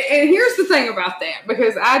 And here's the thing about that,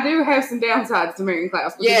 because I do have some downsides to marrying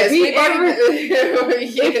Klaus. Yes,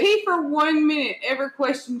 if he for 1 minute ever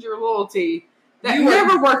questioned your loyalty, that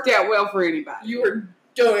never worked out well for anybody. You were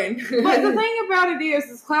done. But the thing about it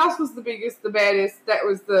is Klaus was the biggest, the baddest. That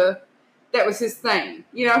was his thing.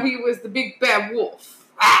 He was the big bad wolf.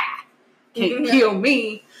 can't kill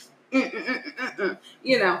me.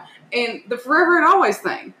 You know, and the forever and always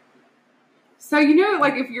thing. So, you know,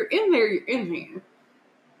 like, if you're in there, you're in there.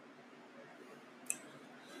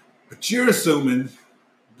 But you're assuming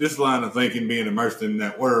this line of thinking, being immersed in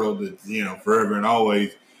that world that's, you know, forever and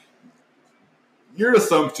always, your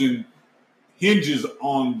assumption hinges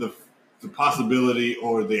on the possibility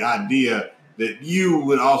or the idea that you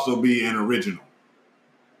would also be an original.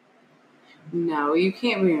 No, you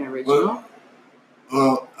can't be an original.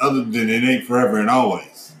 Well, other than it ain't forever and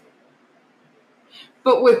always.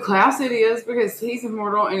 But with Klaus, it is, because he's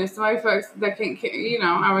immortal, and if somebody fucks that can't, you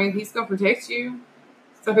know, I mean, he's gonna protect you.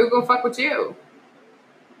 So who gonna fuck with you?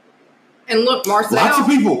 And look, Marcel. Lots of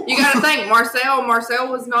people. You gotta think, Marcel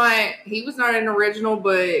was not an original,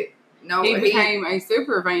 but no, He became a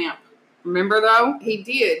super vamp. Remember, though? He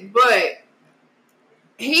did, but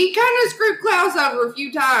he kind of screwed Klaus over a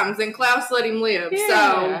few times, and Klaus let him live. Yeah,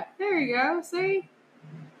 so there you go. See?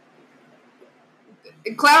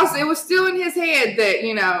 Klaus, it was still in his head that,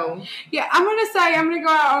 you know. Yeah, I'm gonna go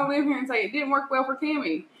out on a limb here and say it didn't work well for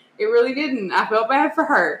Cammy. It really didn't. I felt bad for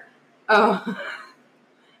her.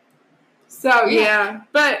 So, yeah.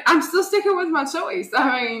 But I'm still sticking with my choice.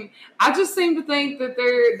 I mean, I just seem to think that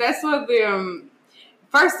that's what the,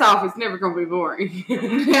 first off, it's never going to be boring.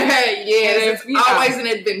 Yes, it's always an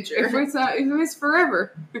adventure. If it's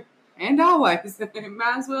forever and always, it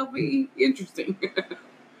might as well be interesting.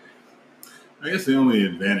 I guess the only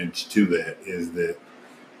advantage to that is that,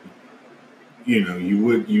 you know,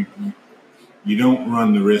 you don't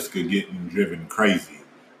run the risk of getting driven crazy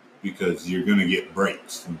because you're going to get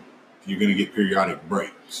breaks. You're going to get periodic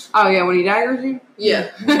breaks. Oh, yeah, when he daggers you? Yeah.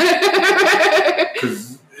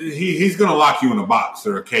 Because he's going to lock you in a box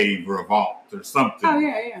or a cave or a vault or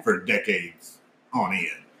something for decades on end.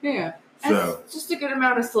 Yeah. So that's just a good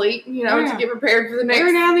amount of sleep, you know, to get prepared for the next.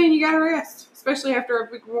 Every now and then you got to rest, especially after a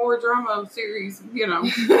big war drama series, you know.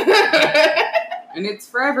 And it's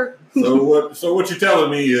forever. So what you're telling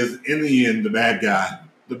me is, in the end, the bad guy,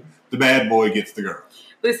 the bad boy gets the girl.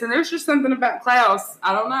 Listen, there's just something about Klaus.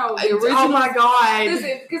 I don't know. The originals, oh my God.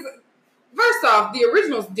 Listen, because first off, the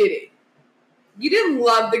originals did it. You didn't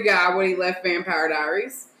love the guy when he left Vampire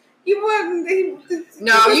Diaries. You wasn't.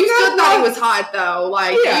 No, you still thought he was hot though.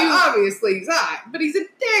 Like, obviously he's hot, but he's a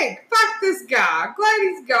dick. Fuck this guy. Glad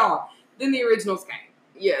he's gone. Then the originals came.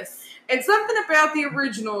 Yes. And something about the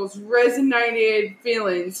originals resonated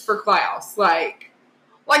feelings for Klaus. Like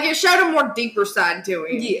it showed a more deeper side to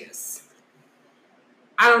him. Yes.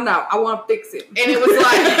 I don't know. I want to fix it. And it was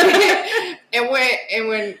like, and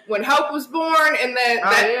when Hope was born, and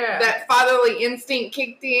that fatherly instinct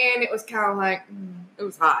kicked in, it was kind of like, it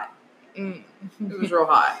was hot. It was real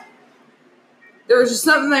hot. There was just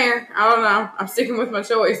something there. I don't know. I'm sticking with my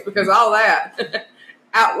choice because all that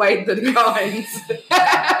outweighed the cons.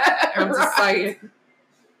 I'm just saying.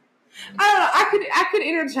 I don't know. I could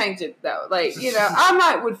interchange it though. Like, you know,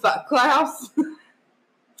 I would fuck Klaus.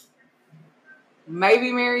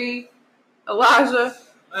 Maybe marry Elijah.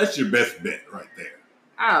 That's your best bet right there.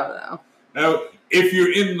 I don't know. Now, if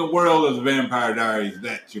you're in the world of the Vampire Diaries,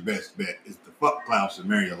 that's your best bet, is to fuck Klaus and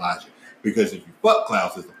marry Elijah. Because if you fuck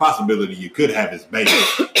Klaus, there's a possibility you could have his baby,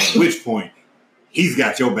 at which point he's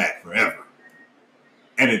got your back forever.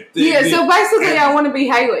 So basically I want to be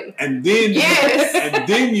Haley. And then, and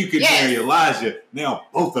then you could marry Elijah. Now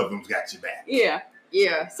both of them's got your back. Yeah.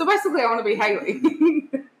 Yeah. So basically I want to be Haley.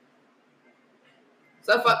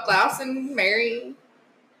 So fuck Klaus and marry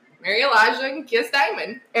Elijah and kiss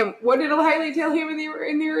Damon. And what did Haley tell him in the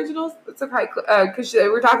originals? It's okay, because they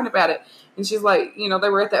were talking about it, and she's like, you know, they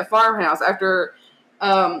were at that farmhouse after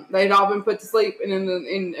they'd all been put to sleep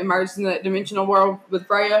and emerged in that dimensional world with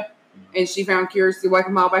Freya, and she found cures to wake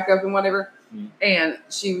them all back up and whatever. And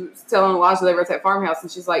she was telling Elijah they were at that farmhouse,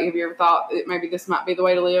 and she's like, have you ever thought that maybe this might be the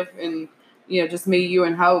way to live, and you know, just me, you,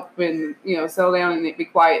 and Hope, and you know, settle down and be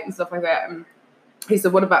quiet and stuff like that. And he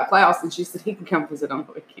said, what about Klaus? And she said, he can come visit on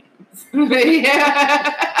the weekends.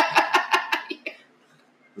 Yeah.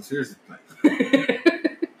 But here's the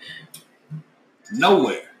thing.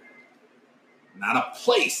 Nowhere, not a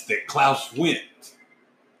place that Klaus went,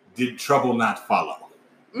 did trouble not follow.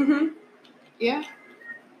 Mm-hmm. Yeah.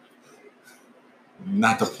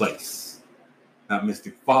 Not the place. Not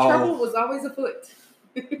Mystic Falls. Trouble was always afoot.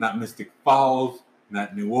 Not Mystic Falls.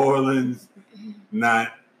 Not New Orleans.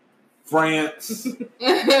 Not France,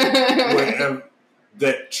 wherever,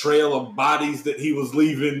 that trail of bodies that he was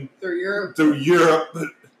leaving through Europe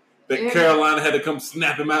that Carolina had to come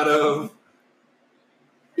snap him out of.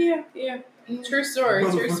 Yeah. True story.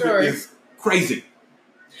 It's crazy.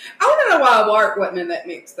 I want to know why Bart wasn't in that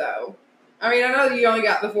mix, though. I mean, I know you only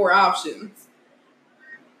got the 4 options.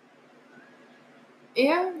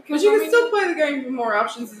 Yeah, But you can still play the game with more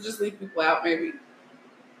options and just leave people out, maybe.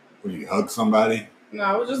 Will you hug somebody?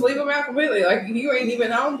 No, we'll just leave them out completely. Like, you ain't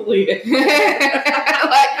even on the list.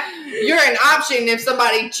 Like, you're an option if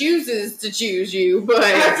somebody chooses to choose you, but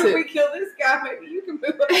after we kill this guy, maybe you can move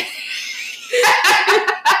on.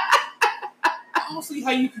 I don't see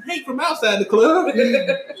how you can hate from outside the club.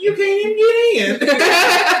 You can't even get in.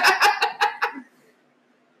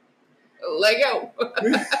 let go.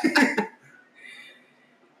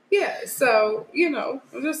 Yeah, so, I'm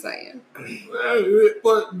just saying.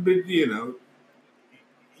 But you know,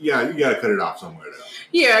 yeah, you gotta cut it off somewhere though.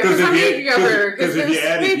 Yeah, because if you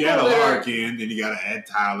add a Lark in, then you gotta add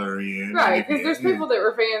Tyler in. Right, because there's people that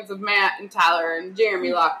were fans of Matt and Tyler and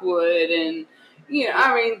Jeremy Lockwood, and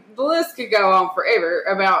I mean, the list could go on forever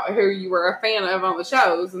about who you were a fan of on the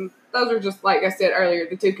shows, and those are just, like I said earlier,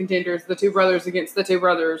 the 2 contenders, the 2 brothers against the 2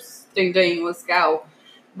 brothers. Ding ding, let's go.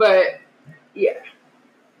 But yeah,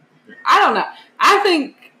 I don't know.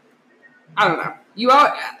 I don't know.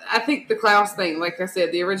 I think the Klaus thing, like I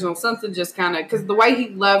said, the original, something just kind of, because the way he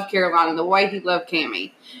loved Caroline and the way he loved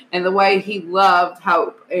Cammie and the way he loved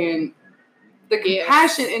Hope and the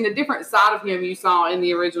compassion and the different side of him you saw in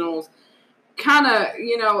the originals, kind of,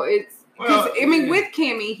 it's, because, with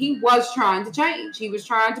Cammie, he was trying to change. He was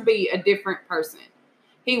trying to be a different person.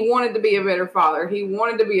 He wanted to be a better father. He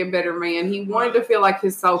wanted to be a better man. He wanted to feel like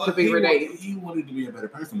his soul could be redeemed. He wanted to be a better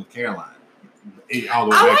person with Caroline. I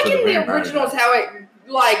like in the originals how it,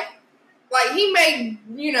 like he made,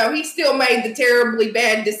 he still made the terribly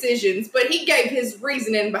bad decisions, but he gave his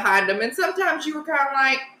reasoning behind them. And sometimes you were kind of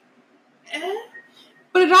like,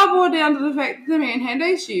 But it all boiled down to the fact that the man had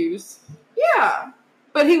issues. Yeah.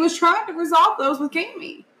 But he was trying to resolve those with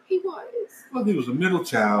Cammie. He was. Well, he was a middle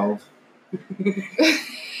child. He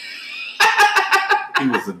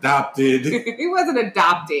was adopted. He wasn't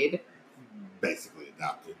adopted. Basically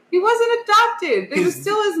adopted. He wasn't adopted. It was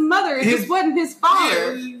still his mother. It just wasn't his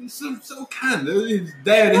father. Yeah, so kind of. His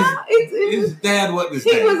dad. His dad wasn't his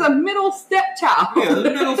dad. He was a middle stepchild. Yeah,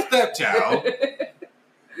 the middle stepchild.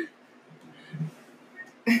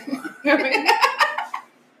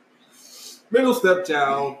 Middle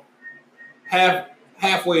stepchild.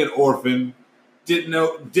 Halfway an orphan. Didn't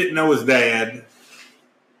know his dad.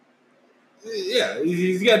 Yeah,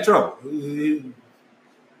 he's got trouble. He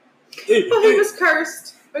was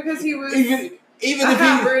cursed because he was even if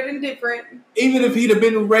hybrid and different. Even if he'd have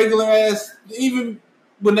been regular ass, even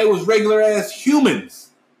when they was regular ass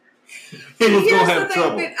humans, he was gonna have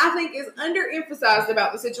trouble. That I think is underemphasized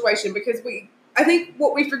about the situation because I think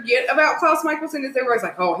what we forget about Klaus Mikaelson is everybody's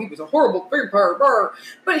like, oh, he was a horrible vampire.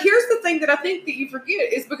 But here's the thing that I think that you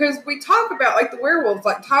forget is because we talk about like the werewolves,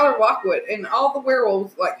 like Tyler Lockwood and all the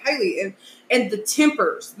werewolves like Haley and the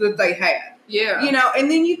tempers that they had. Yeah. And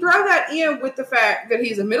then you throw that in with the fact that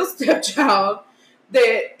he's a middle stepchild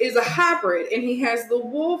that is a hybrid and he has the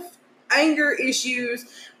wolf anger issues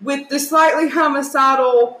with the slightly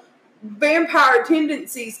homicidal vampire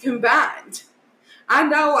tendencies combined. I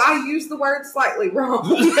know I used the word slightly wrong.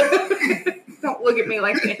 Don't look at me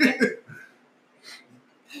like that.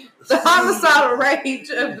 The homicidal rage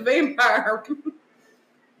of the vampire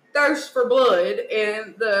thirst for blood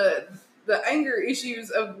and the anger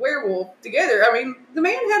issues of werewolf together. I mean, the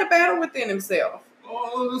man had a battle within himself.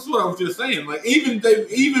 Oh, that's what I was just saying. Like even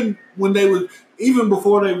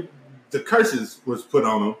before the curses was put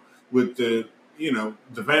on them with the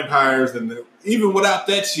vampires and even without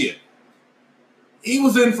that shit. He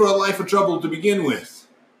was in for a life of trouble to begin with.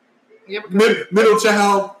 Yep. Middle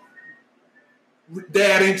child,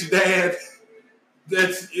 dad ain't your dad.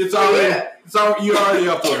 You're already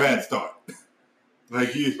off to a bad start. Which,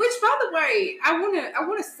 by the way, I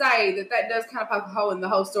want to say that does kind of poke a hole in the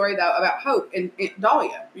whole story though about Hope and Aunt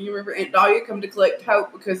Dahlia. You remember Aunt Dahlia come to collect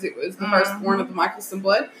Hope because it was the firstborn of the Mikaelson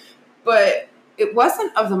blood, but it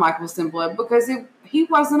wasn't of the Mikaelson blood because he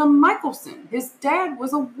wasn't a Mikaelson. His dad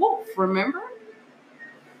was a wolf. Remember?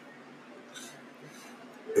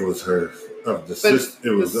 It was her of the sister.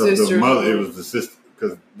 It was of the mother. It was the sister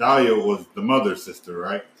because Dahlia was the mother's sister,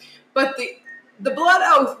 right? But the blood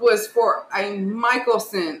oath was for a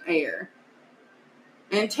Mikaelson heir,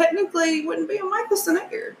 and technically, it wouldn't be a Mikaelson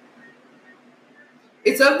heir.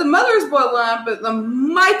 It's of the mother's bloodline, but the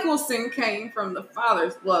Mikaelson came from the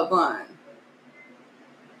father's bloodline.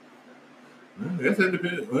 That's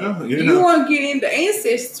independent. Well, you want to get into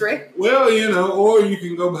ancestry? Well, or you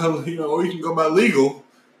can go by, legal.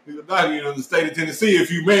 The state of Tennessee, if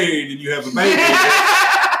you married and you have a baby.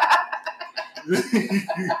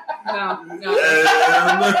 No.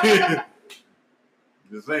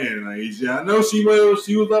 Just saying. Like, I know she might have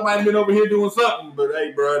been over here doing something, but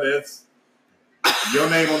hey, bro, that's your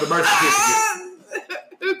name on the birth certificate.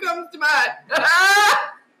 Who comes to mind?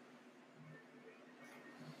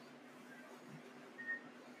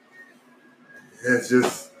 It's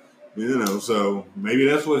just, so maybe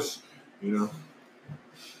that's what's, and,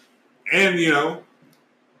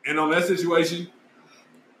 and on that situation,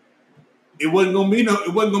 it wasn't gonna be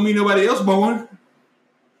nobody else born.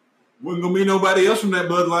 Wasn't gonna be nobody else from that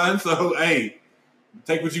bloodline. So hey,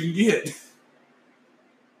 take what you can get.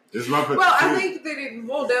 Well, I think that it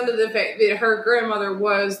boiled down to the fact that her grandmother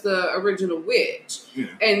was the original witch,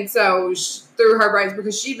 and so through her brains,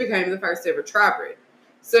 because she became the first ever tribrid.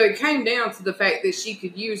 So it came down to the fact that she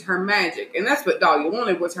could use her magic, and that's what Dahlia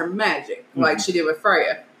wanted, was her magic, like she did with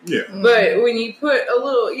Freya. Yeah. But when you put a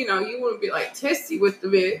little, you want to be like testy with the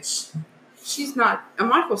bitch. She's not a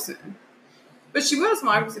Michelson, but she was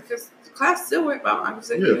Michelson because the class still went by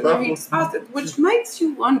Michelson. He despised it, which makes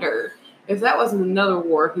you wonder if that wasn't another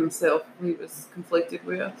war himself he was conflicted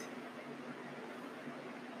with.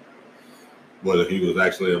 Whether he was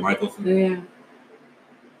actually a Michelson? Yeah.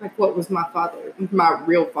 Like, what was my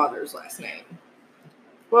real father's last name?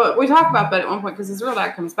 Well, we talked about that at one point because his real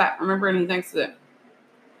dad comes back, remember? And he thinks that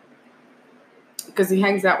because he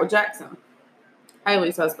hangs out with Jackson,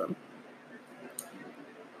 Haley's husband.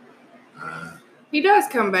 He does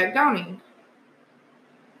come back, don't he? I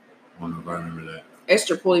don't know if I remember that.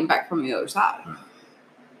 Esther pulled him back from the other side.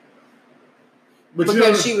 But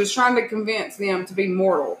because she was trying to convince them to be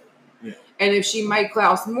mortal. Yeah. And if she made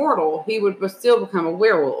Klaus mortal, he would still become a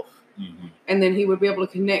werewolf. Mm-hmm. And then he would be able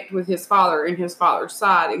to connect with his father and his father's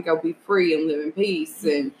side and go be free and live in peace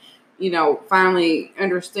and, finally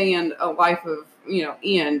understand a life of,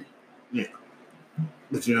 end. Yeah.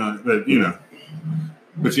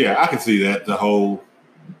 But yeah, I can see that, the whole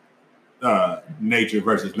nature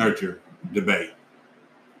versus nurture debate.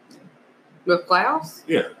 With Klaus?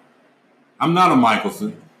 Yeah. I'm not a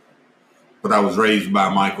Michelson, but I was raised by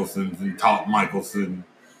Michelsons and taught Michelson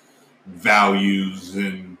values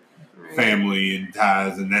and family and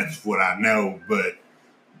ties, and that's what I know. But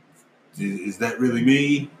is that really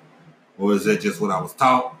me? Or is that just what I was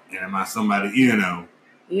taught? And am I somebody,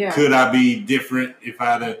 Yeah. Could I be different if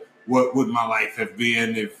what would my life have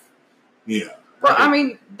been if, Well, I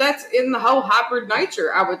mean, that's in the whole hybrid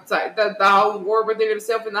nature, I would say. The whole war within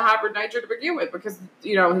himself in the hybrid nature to begin with. Because,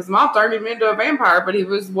 his mom turned him into a vampire, but he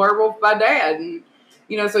was werewolf by dad. And,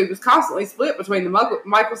 so he was constantly split between the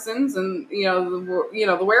Michelsons and,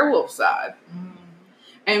 the werewolf side. Mm.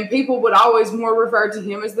 And people would always more refer to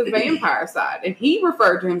him as the vampire side. And he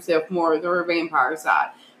referred to himself more as the vampire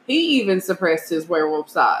side. He even suppressed his werewolf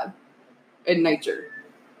side in nature.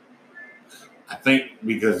 I think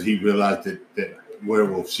because he realized that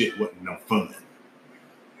werewolf shit wasn't no fun.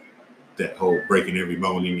 That whole breaking every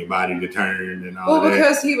bone in your body to turn and all that. Well,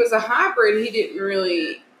 because he was a hybrid, he didn't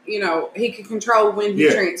really, he could control when he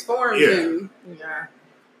transformed and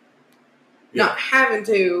not having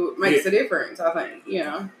to makes a difference, I think,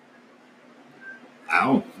 I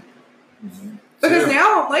don't. Because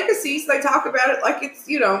now on Legacies, they talk about it like it's,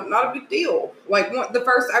 not a big deal. Like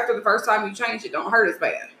after the first time you change it, don't hurt as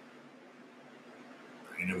bad.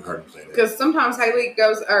 I never heard him say that. Because sometimes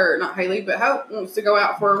not Haley, but Hope wants to go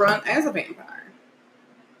out for a run as a vampire.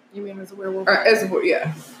 You mean as a werewolf?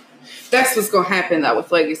 Yeah. That's what's going to happen, though,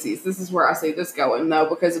 with Legacies. This is where I see this going, though,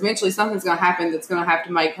 because eventually something's going to happen that's going to have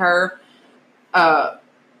to make her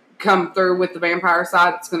come through with the vampire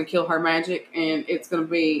side. It's going to kill her magic, and it's going to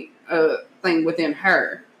be a thing within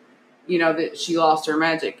her, that she lost her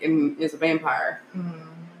magic and is a vampire. Mm.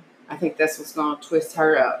 I think that's what's going to twist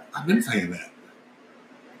her up. I've been saying that.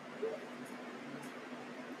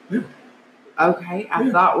 Yeah. Okay, I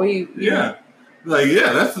thought we... Yeah.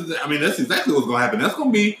 That's exactly what's going to happen. That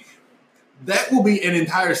will be an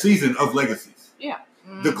entire season of Legacies. Yeah.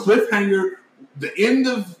 Mm. The cliffhanger, the end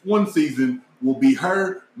of one season will be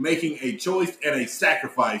her making a choice and a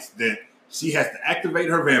sacrifice that she has to activate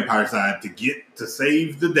her vampire side to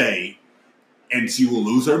save the day, and she will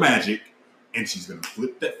lose her magic, and she's going to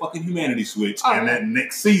flip that fucking humanity switch, and that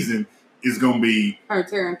next season is going to be her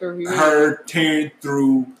tearing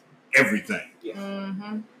through everything. Yeah.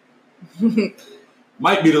 Mm-hmm.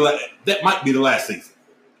 That might be the last season.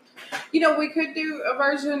 We could do a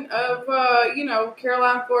version of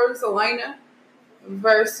Caroline Forbes Elena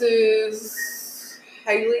versus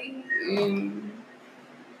Haley and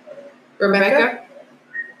Rebecca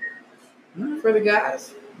for the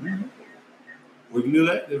guys. Mm-hmm. We can do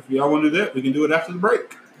that. If y'all want to do that, we can do it after the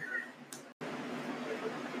break.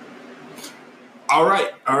 All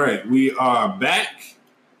right. We are back.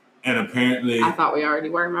 And apparently, I thought we already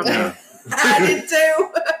were. My yeah. bad. I did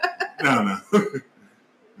too. No.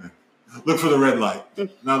 Look for the red light.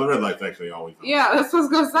 No, the red light's actually always on. Yeah, that's what I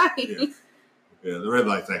was gonna say. Yeah, the red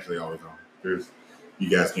light's actually always on. You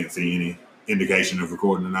guys can't see any indication of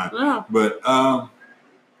recording or not. Oh. But I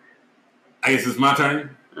guess it's my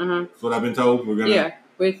turn. That's what I've been told. We're gonna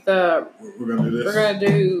with we're gonna do this. we're gonna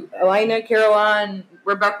do Elena, Caroline,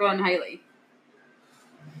 Rebecca, and Haley.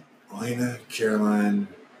 Elena, Caroline,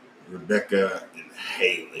 Rebecca, and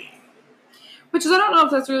Haley. Which is, I don't know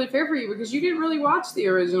if that's really fair for you because you didn't really watch the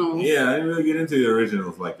original. Yeah, I didn't really get into the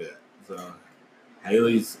originals like that. So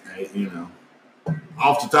Haley's,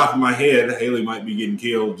 off the top of my head, Haley might be getting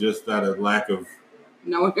killed just out of lack of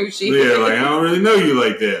Knowing who she yeah, is. like I don't really know you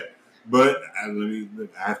like that. But I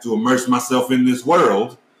have to immerse myself in this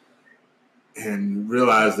world and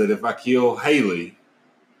realize that if I kill Haley,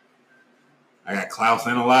 I got Klaus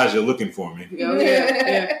and Elijah looking for me.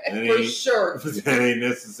 Yeah. For sure. That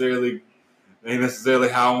ain't necessarily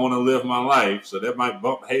how I want to live my life. So that might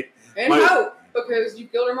bump And hope, because you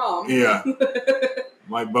killed her mom. Yeah.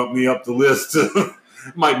 Might bump me up the list.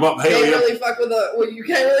 Might bump Haley Can't up. really fuck with you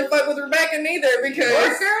can't really fuck with Rebecca neither Or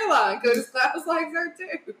because Caroline, because Klaus likes her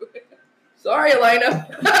too. sorry, Elena.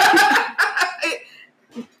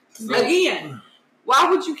 Again, why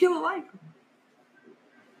would you kill Elena?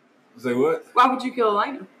 Say what? Why would you kill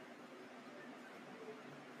Elena?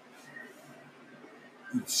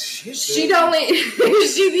 Shit, She's the only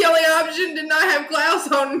option to not have Klaus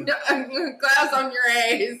on your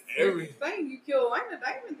ass. Thing you kill Elena,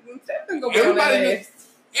 Damon's definitely gonna be on that ass.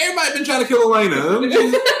 Everybody been trying to kill Elena.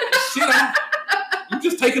 I'm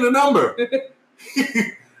just taking a number.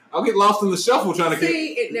 I'll get lost in the shuffle trying to kill.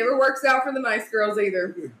 See, it never works out for the nice girls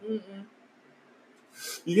either.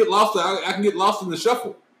 You get lost. I can get lost in the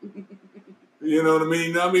shuffle. You know what I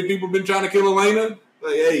mean? How many people been trying to kill Elena?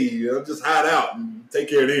 Like, hey, I'll just hide out and take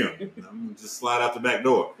care of them. I'm gonna just slide out the back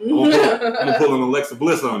door. I'm gonna pull an Alexa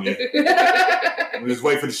Bliss on you. I'm just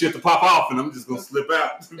wait for the shit to pop off, and I'm just gonna slip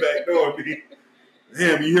out the back door and be.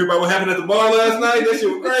 Damn, you hear about what happened at the bar last night? That shit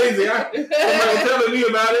was crazy. Somebody was telling me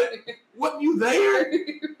about it. Wasn't you there?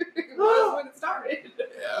 That's when it started.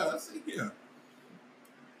 Yeah, I see. Yeah.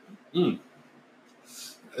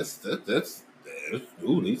 That's.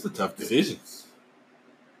 Ooh, these are tough decisions.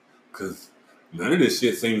 Because none of this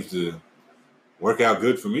shit seems to work out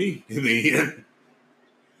good for me in the end.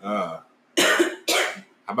 How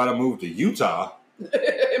about I move to Utah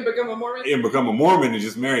And become a Mormon? and become a Mormon and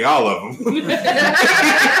just marry all of them?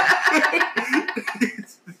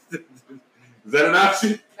 Is that an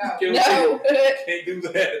option? No. Can't do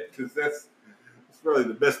that because that's probably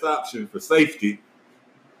the best option for safety.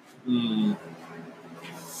 All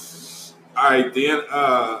right, then.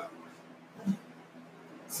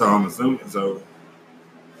 So I'm assuming. So,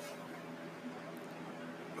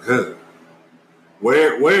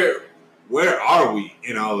 where are we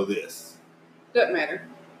in all of this? Doesn't matter.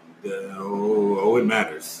 It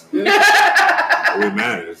matters. It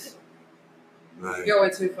matters. Like, You're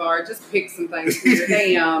going too far. Just pick some things here.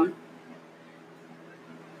 Damn.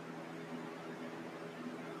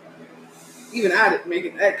 Even I didn't make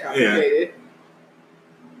it that complicated.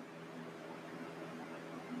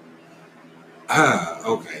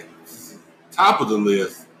 Okay. Top of the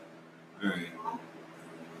list. All right.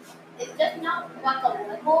 It's just not like a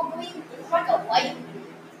liberal green, it's like a light green.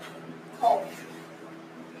 Oh.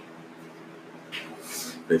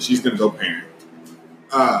 Okay, she's gonna go parent.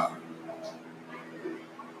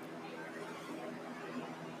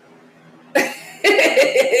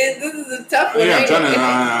 This is a tough one. Yeah, ain't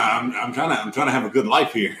I'm trying to have a good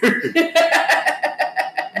life here.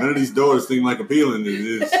 None of these doors seem like appealing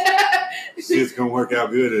to this. Shit's gonna work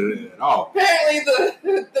out good at all. Apparently,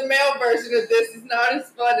 the male version of this is not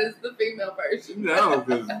as fun as the female version. No,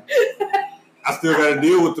 because I still got to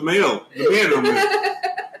deal with the bedroom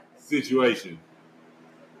situation.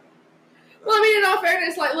 Well, I mean, in all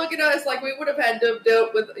fairness, like, look at us. Like, we would have had to have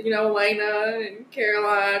dealt with, Elena and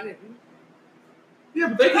Caroline. And... Yeah,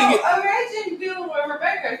 but they can get. Imagine dealing with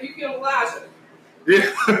Rebecca if you killed Elijah.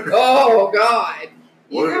 Yeah. Oh, God.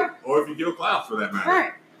 Or if you kill Klaus, for that matter.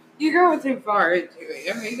 Right. You're going too far into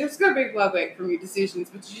it. I mean, there's going to be blowback from your decisions,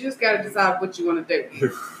 but you just got to decide what you want to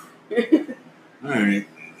do. All right.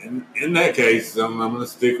 In that case, I'm gonna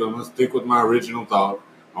stick with my original thought.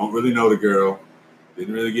 I don't really know the girl.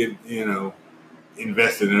 Didn't really get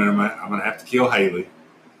invested in her. I'm gonna have to kill Haley.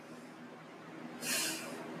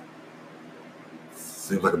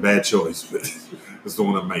 Seems like a bad choice, but it's the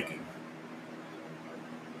one I'm making.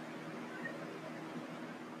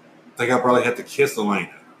 I think I probably have to kiss Elena.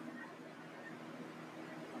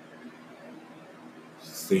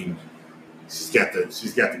 she's got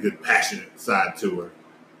the good passionate side to her.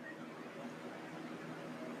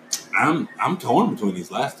 I'm torn between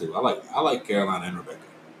these last two. I like Caroline and Rebecca.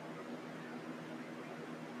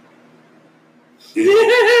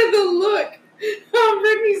 The look on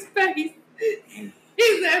Brittany's face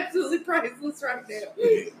is absolutely priceless right now.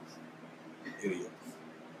 It is.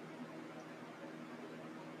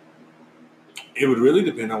 It would really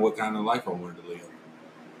depend on what kind of life I wanted to live.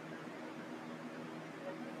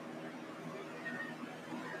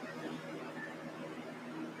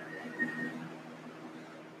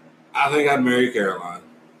 I think I'd marry Caroline.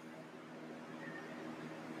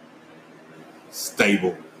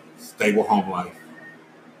 Stable home life.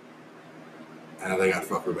 And I think I'd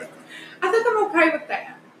fuck Rebecca. I think I'm okay with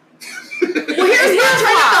that.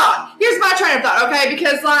 Well, here's my train of thought, okay?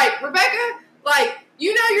 Because, like, Rebecca, like,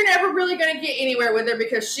 you know you're never really going to get anywhere with her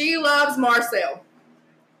because she loves Marcel.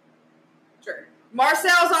 Sure.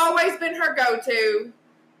 Marcel's always been her go-to.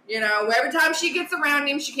 You know, every time she gets around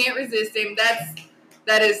him, she can't resist him.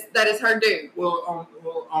 That is her dude. Well,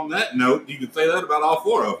 on that note, you could say that about all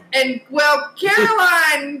four of them. And, well,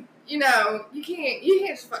 Caroline, you know, you can't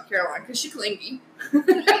just fuck Caroline because she's clingy.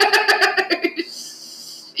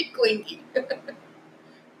 She's clingy.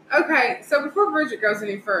 Okay, so before Bridget goes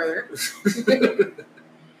any further,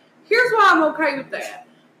 here's why I'm okay with that.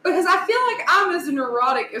 Because I feel like I'm as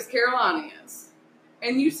neurotic as Caroline is.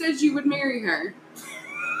 And you said you would marry her.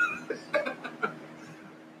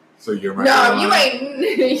 So you're my No, Caroline.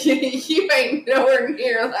 you ain't nowhere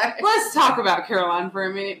near that. Let's talk about Caroline for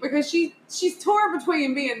a minute. Because she's torn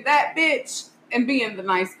between being that bitch and being the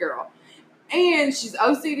nice girl. And she's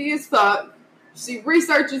OCD as fuck. She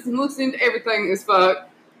researches and looks into everything as fuck.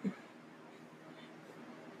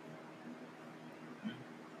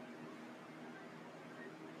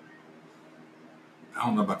 I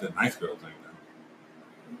don't know about that nice girl thing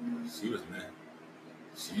though. She was mad.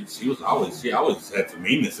 She always had some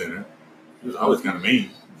meanness in her. She was always kind of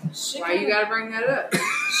mean. Why you gotta bring that up?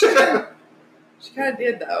 She kind of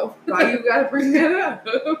did, though. Why you gotta bring that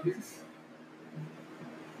up?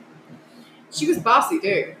 She was bossy,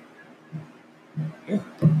 too. Yeah.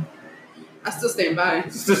 I still stand by.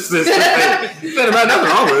 Said about nothing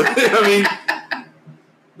wrong with it. I mean,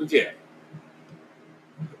 but yeah.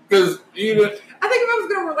 Because I think if I was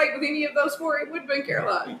going to relate with any of those four, it would have been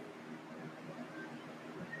Caroline.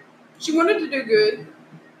 She wanted to do good.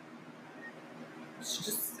 She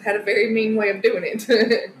just had a very mean way of doing it.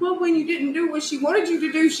 Well, when you didn't do what she wanted you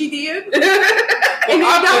to do, she did. And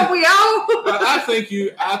then don't we all? I think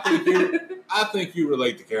you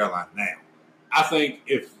relate to Caroline now. I think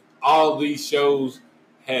if all these shows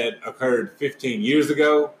had occurred 15 years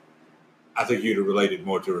ago, I think you'd have related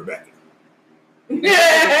more to Rebecca.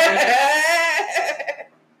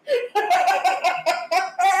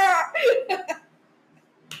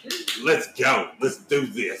 Let's go. Let's do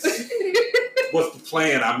this. What's the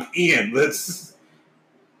plan? I'm in. Let's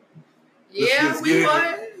We get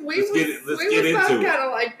into it. Kind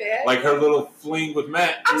of like that. Like her little fling with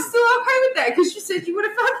Matt. I'm still okay with that because you said you would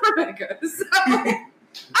have fucked Rebecca. So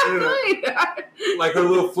I'm good. Like her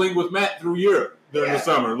little fling with Matt through Europe during the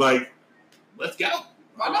summer. Like, let's go.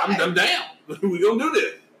 I'm down. We gonna do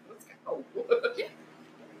this. Let's go. Yeah.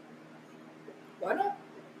 Why not?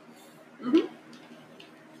 Mm-hmm.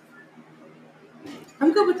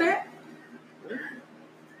 I'm good with that.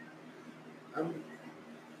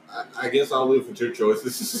 I guess I'll live with your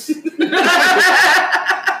choices.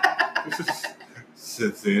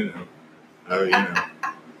 Since then,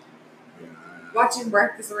 Watch him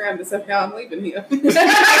practice around to somehow I'm leaving here. For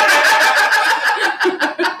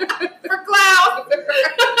clout.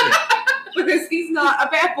 Because he's not a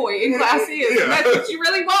bad boy and Class is. Yeah. And that's what you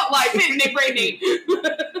really want, like, isn't it, Brittany?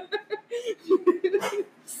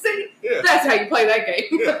 See? Yeah. That's how you play that game.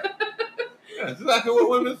 Yeah. Yeah, it's exactly what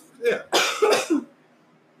women. Yeah. That's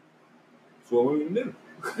what women do.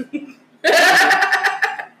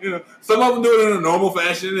 Some of them do it in a normal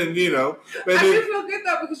fashion, and I do feel good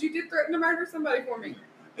though because you did threaten to murder somebody for me.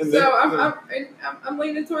 I'm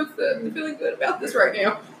leaning towards the feeling good about this right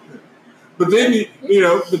now. But then you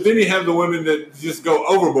have the women that just go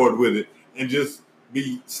overboard with it and just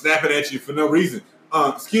be snapping at you for no reason.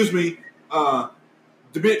 Excuse me, the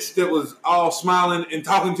bitch that was all smiling and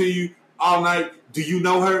talking to you all night. Do you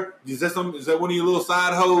know her? Is that one of your little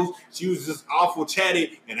side hoes? She was just awful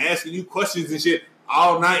chatty and asking you questions and shit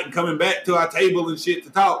all night and coming back to our table and shit to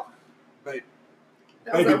talk. Baby,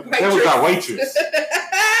 that was our waitress.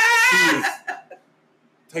 She was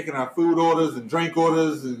taking our food orders and drink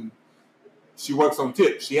orders, and she works on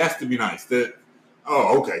tips. She has to be nice.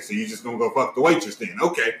 Okay, so you just gonna go fuck the waitress then?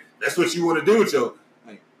 Okay, that's what you want to do with your.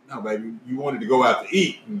 Like, No, baby, you wanted to go out to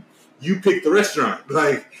eat. You picked the restaurant.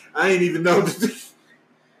 Like, I ain't even know.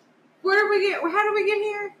 Where did we get? How did we get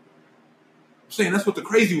here? I'm saying that's what the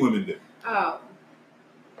crazy women do. Oh.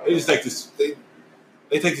 They just take this. They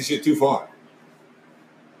take this shit too far.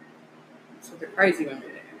 That's what the crazy women do.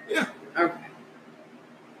 Yeah. Okay.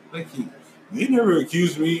 Like you never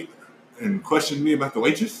accused me and questioned me about the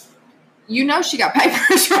waitress. You know she got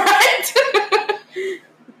papers, right?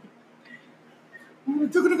 We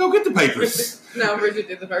took her to go get the papers. No, Bridget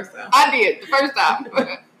did the first time. I did the first time.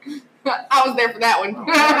 I was there for that one.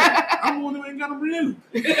 I'm the one who ain't got them renewed.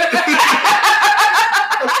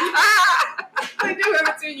 I do have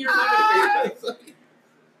a 10-year limit.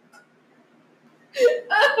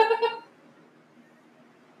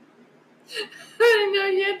 I didn't know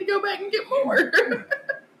you had to go back and get more.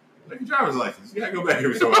 Like your driver's license. You gotta go back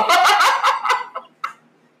here so often.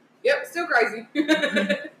 Yep, still crazy.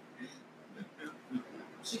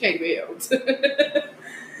 She can't be out.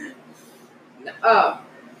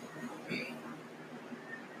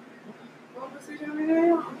 What was he doing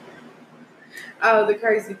now? Oh, the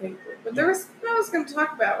crazy people. But there was something I was going to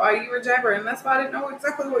talk about while you were jabbering. That's why I didn't know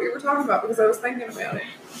exactly what you were talking about because I was thinking about it.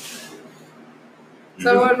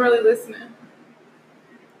 So I wasn't really listening.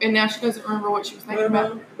 And now she doesn't remember what she was thinking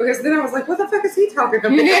about. Because then I was like, what the fuck is he talking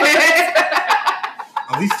about?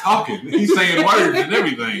 Oh, he's talking. He's saying words and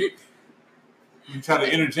everything. You try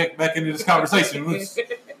to interject back into this conversation.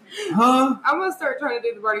 Huh? I'm going to start trying to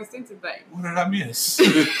do the Barney Stinson thing. What did I miss?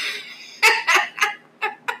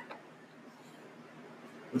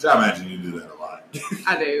 Which I imagine you do that a lot.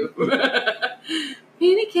 I do.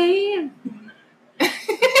 Penny can. Because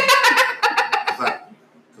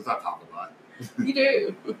I talk a lot. You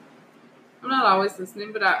do. I'm not always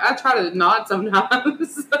listening, but I try to nod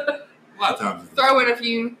sometimes. A lot of times. Throw in a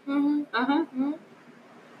few.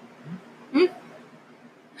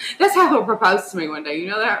 That's how he'll propose to me one day. You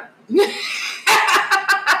know that?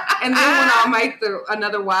 And then when I'll make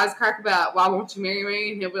another wisecrack about why won't you marry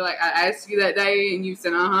me, and he'll be like, I asked you that day, and you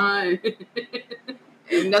said and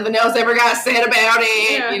Nothing else ever got said about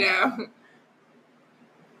it, Yeah. you know.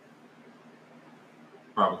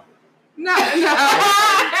 Probably. No.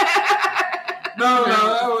 No,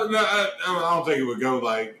 I don't think it would go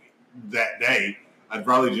like that day. I'd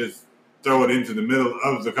probably just throw it into the middle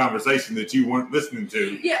of the conversation that you weren't listening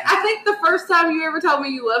to. Yeah, I think the first time you ever told me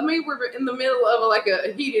you love me, we were in the middle of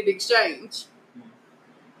a heated exchange.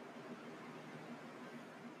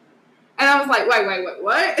 And I was like, wait,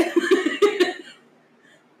 what?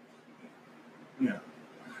 Yeah.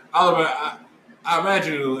 I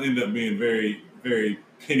imagine it'll end up being very, very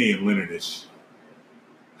Penny and Leonard-ish.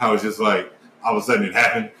 How it's just like, all of a sudden it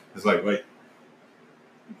happened. It's like, wait,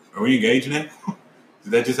 are we engaged now?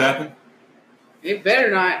 Did that just happen? It better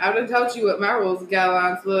not. I done told you what my rules and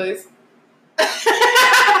guidelines was.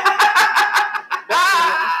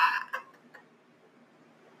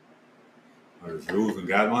 There's rules and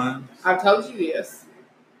guidelines? I've told you this.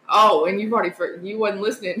 Oh, and you wasn't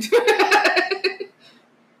listening.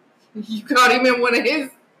 You caught him in one of his.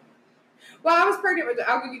 Well, I was pregnant with.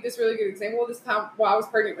 I'll give you this really good example. This time, while I was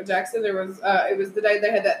pregnant with Jackson, there was. It was the day they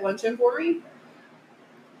had that luncheon for me,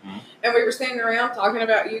 and we were standing around talking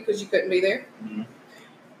about you because you couldn't be there. Mm-hmm.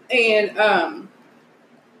 And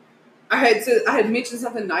I had mentioned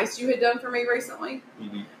something nice you had done for me recently,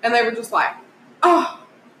 and they were just like, "Oh,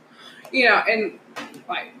 and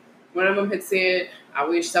like one of them had said, I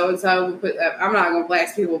wish so and so would put that. I'm not going to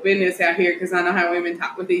blast people's business out here because I know how women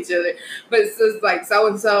talk with each other, but it's just like so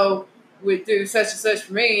and so would do such and such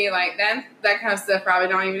for me, like that kind of stuff probably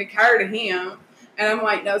don't even occur to him." And I'm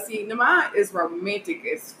like, no, see, mine is romantic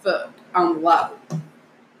as fuck on low.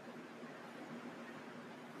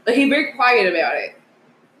 Like, he's very quiet about it,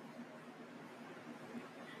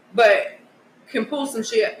 but can pull some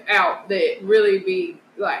shit out that really be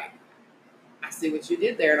like, I see what you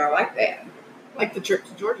did there, and I like that. Like the trip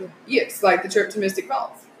to Georgia. Yes, like the trip to Mystic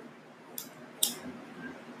Falls.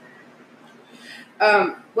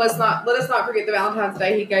 Let us not forget the Valentine's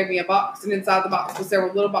Day. He gave me a box, and inside the box was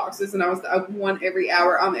several little boxes, and I was to open one every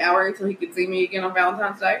hour on the hour until he could see me again on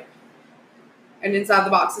Valentine's Day. And inside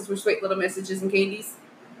the boxes were sweet little messages and candies.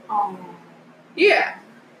 Oh. Yeah.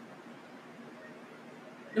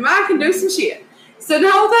 The mind can do some shit. So the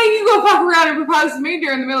whole thing, you go fuck around and propose to me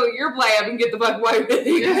during the middle of your blab and get the fuck away with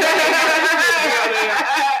it.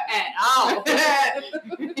 At all.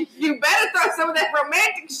 You better throw some of that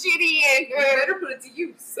romantic shit in. You better put it to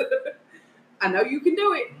use. I know you can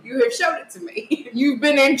do it. You have shown it to me. You've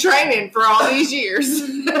been in training for all these years.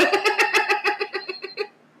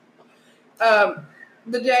 The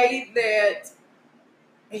day that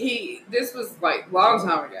This was like long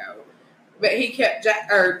time ago, but he kept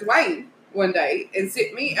Dwayne one day and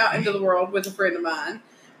sent me out into the world with a friend of mine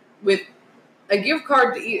with a gift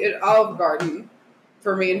card to eat at Olive Garden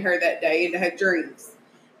for me and her that day and to have drinks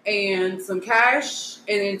and some cash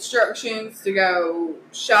and instructions to go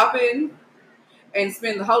shopping and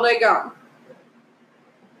spend the whole day gone.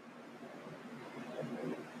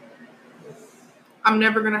 I'm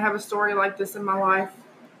never going to have a story like this in my life.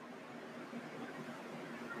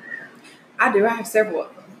 I do. I have several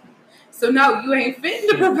of them. So, no, you ain't fitting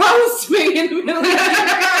to propose to me in the middle of the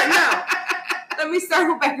night. No. Let me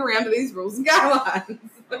circle back around to these rules and guidelines.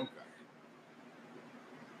 Okay.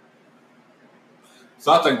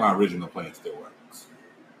 So I think my original plan still works.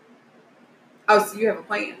 Oh, so you have a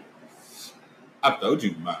plan? I've told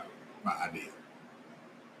you my idea.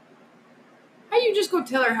 How you just gonna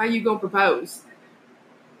tell her how you gonna propose?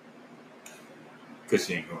 Because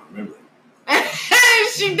she ain't going to remember it.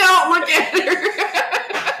 She don't look at her.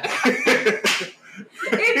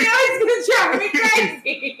 You know it's gonna drive me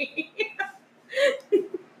crazy.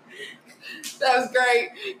 That was great.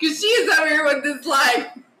 Because she is over here with this,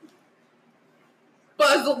 like,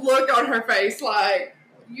 puzzled look on her face. Like,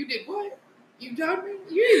 you did what? You told me?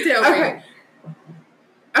 You didn't tell me. Okay.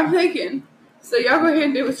 I'm thinking. So y'all go ahead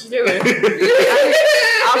and do what you're doing.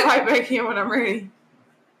 I'll pipe back in when I'm ready.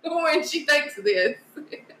 When she thinks of this.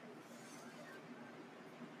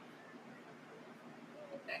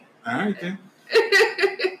 All right, then.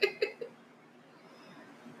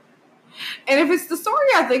 And if it's the story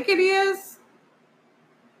I think it is,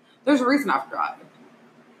 there's a reason I forgot.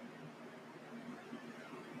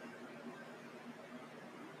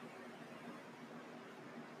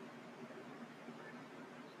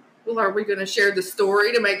 Well, are we going to share the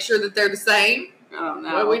story to make sure that they're the same? I don't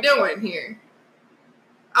know. What are we doing here?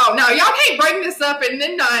 Oh, no, y'all can't bring this up and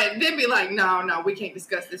then be like, no, we can't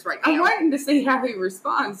discuss this right now. I'm waiting to see how he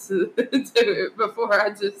responds to it before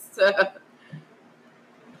I just... I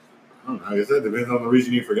don't know. I guess that depends on the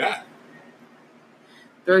reason you forgot.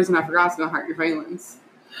 The reason I forgot is going to hurt your feelings.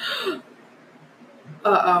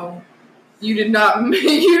 Uh-oh. You did not meet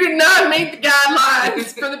the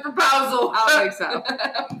guidelines for the proposal. I don't think so.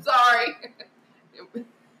 I'm sorry.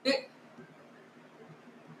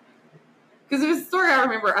 Because if it's a story I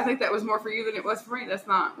remember, I think that was more for you than it was for me. That's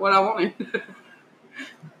not what I wanted.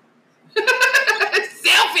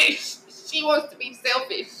 Selfish. She wants to be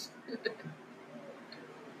selfish.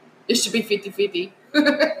 It should be 50-50.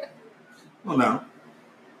 Well, no.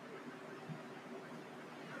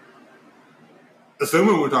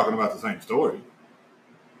 Assuming we're talking about the same story,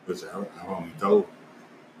 which I've only told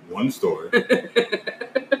one story.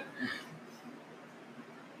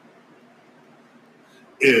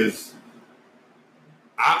 Is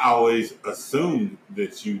I always assumed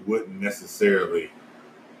that you wouldn't necessarily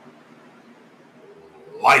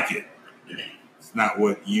like it. It's not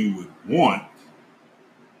what you would want,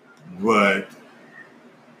 but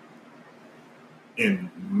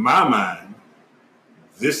in my mind,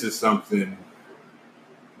 this is something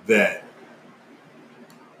that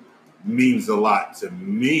means a lot to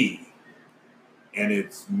me, and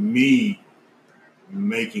it's me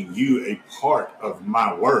making you a part of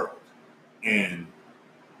my world. And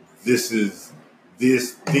these are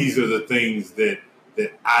the things that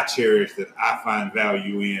I cherish, that I find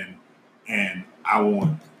value in, and I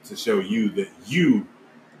want to show you that you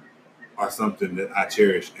are something that I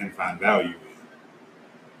cherish and find value in.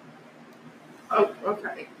 Oh,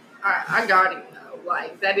 okay. All right, I got it, though.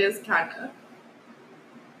 Like, that is kind of...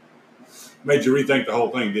 Made you rethink the whole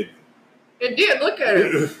thing, didn't It did. Look at her.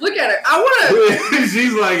 Look at her. I want to...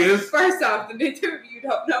 She's like this. First off, the two of you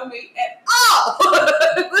don't know me at all.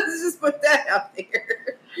 Let's just put that out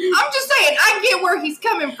there. I'm just saying, I get where he's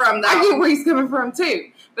coming from, though. I get where he's coming from, too.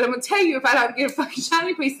 But I'm going to tell you, if I don't get a fucking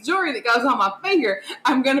shiny piece of jewelry that goes on my finger,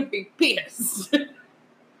 I'm going to be pissed. I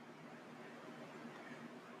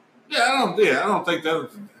don't think that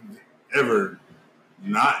was ever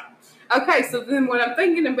not. Okay, so then what I'm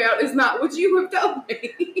thinking about is not what you have told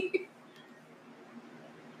me.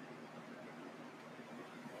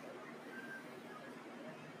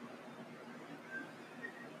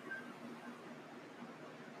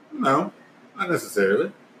 No, not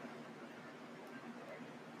necessarily.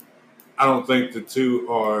 I don't think the two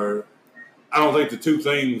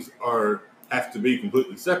things have to be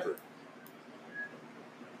completely separate.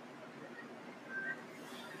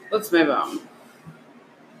 Let's move on.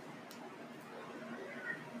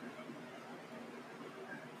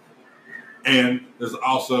 And there's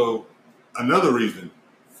also another reason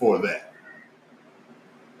for that.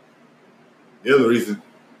 The other reason,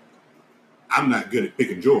 I'm not good at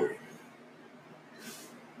picking jewelry.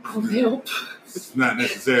 I'll help. It's not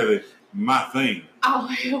necessarily my thing. I'll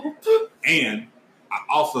help. And I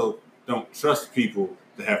also don't trust people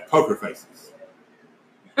that have poker faces.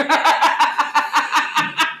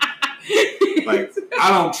 Like, I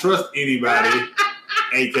don't trust anybody,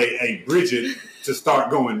 aka Bridget, to start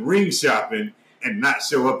going ring shopping and not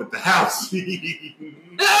show up at the house. I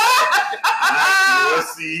know a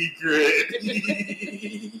secret.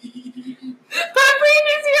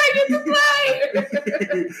 I get to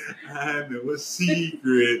play. I know a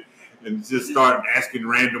secret. And just start asking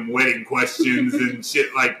random wedding questions and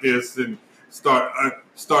shit like this, and start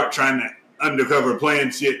trying to undercover plan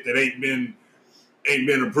shit that ain't been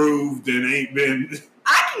approved and ain't been.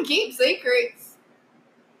 I can keep secrets.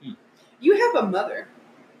 You have a mother.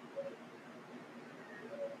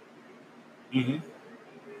 Mm-hmm.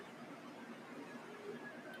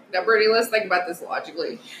 Now, Brittany, let's think about this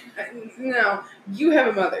logically. No, you have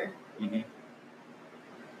a mother. Mm-hmm.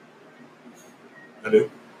 I do.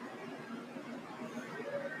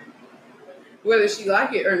 Whether she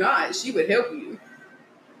like it or not, she would help you.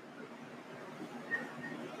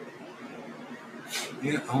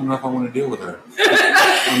 Yeah, I don't know if I want to deal with her.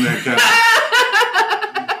 On that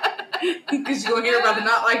Because you're going to hear about the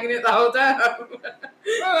not liking it the whole time. Well,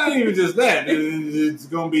 not even just that. It's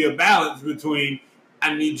going to be a balance between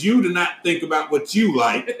I need you to not think about what you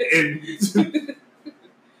like and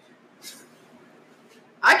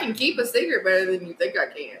I can keep a secret better than you think I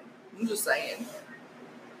can. I'm just saying.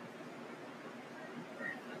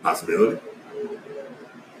 possibility.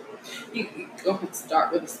 You go and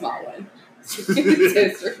start with a small one.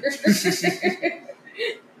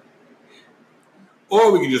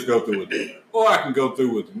 Or we can just go through with it. Or I can go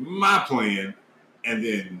through with my plan and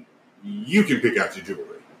then you can pick out your jewelry.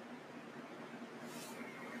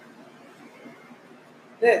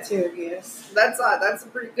 That too, I guess. That's a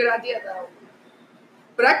pretty good idea, though.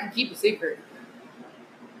 But I can keep a secret.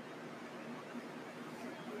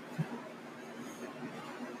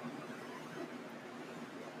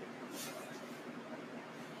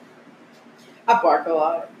 I bark a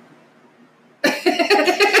lot.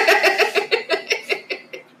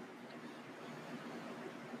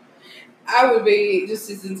 I would be just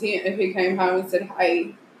as intent if he came home and said,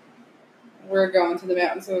 "Hey, we're going to the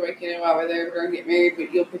mountains for the weekend, and while we're there, we're going to get married,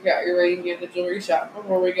 but you'll pick out your ring and get the jewelry shop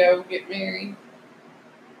before we go get married."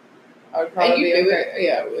 I would probably be okay.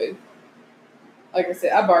 Yeah, I would. Like I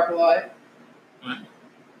said, I bark a lot. Right. At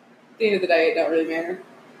the end of the day, it don't really matter.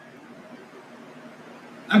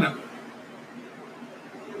 I know.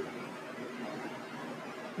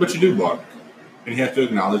 But you do bark. And you have to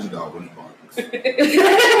acknowledge a dog when it barks.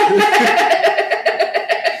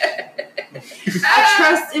 I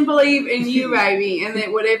trust and believe in you, baby, and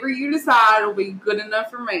that whatever you decide will be good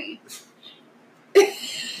enough for me. And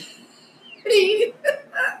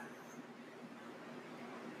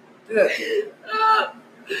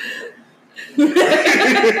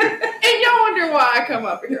y'all wonder why I come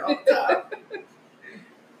up here all the time.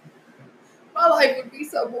 My life would be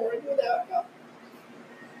so boring without y'all.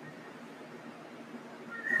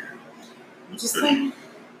 Just saying.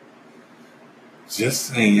 Just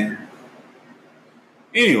saying.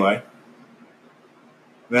 Anyway.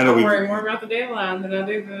 I worry more about the deadline than I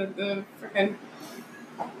do the freaking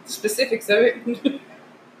specifics of it.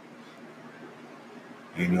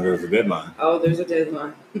 Ain't know there's a deadline. Oh, there's a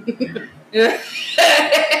deadline. Okay.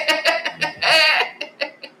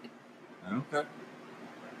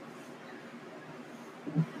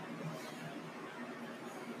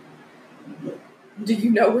 Do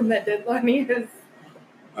you know when that deadline is?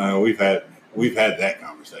 We've had that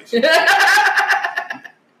conversation.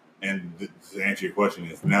 And to answer your question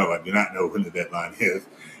is no, I do not know when the deadline is.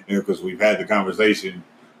 Because we've had the conversation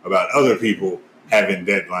about other people having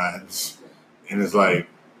deadlines. And it's like,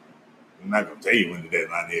 I'm not going to tell you when the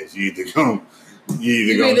deadline is. You either going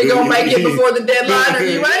to make it before the deadline or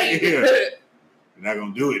you ain't. Yeah. You're not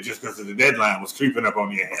going to do it just because the deadline was creeping up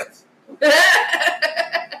on your ass.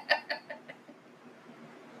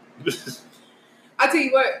 I tell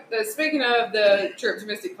you what, speaking of the trip to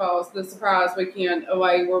Mystic Falls, the surprise weekend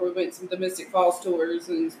away where we went to the Mystic Falls tours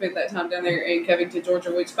and spent that time down there in Covington,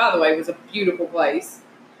 Georgia, which, by the way, was a beautiful place.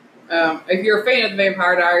 If you're a fan of the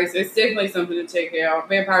Vampire Diaries, it's definitely something to check out.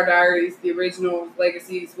 Vampire Diaries, the original,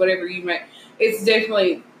 Legacies, whatever you make, it's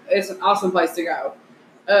an awesome place to go.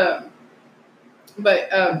 But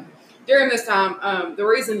during this time, the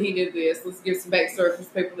reason he did this, let's give some backstory for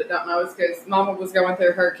people that don't know, is because Mama was going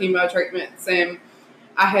through her chemo treatments, and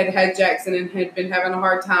I had Jackson and had been having a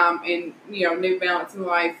hard time, and new balance in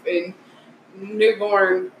life, and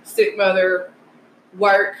newborn, sick mother,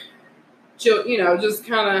 work, just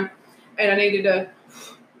kind of, and I needed to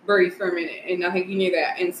breathe for a minute, and I think you knew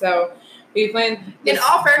that. And so we planned. In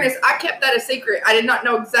all fairness, I kept that a secret. I did not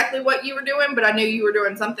know exactly what you were doing, but I knew you were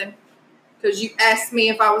doing something. Because you asked me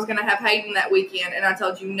if I was going to have Hayden that weekend, and I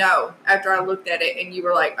told you no after I looked at it, and you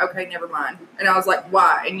were like, okay, never mind. And I was like,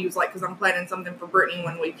 why? And you was like, because I'm planning something for Brittany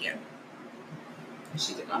one weekend.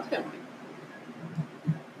 She did not tell me.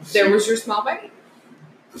 There was your small baby.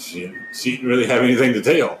 She didn't really have anything to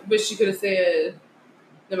tell. But she could have said,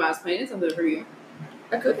 that I was planning something for you.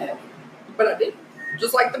 I could have, but I didn't.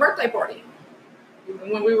 Just like the birthday party.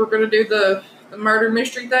 When we were going to do the murder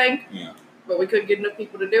mystery thing. Yeah. But we couldn't get enough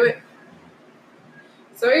people to do it.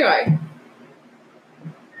 So anyway.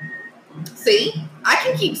 See? I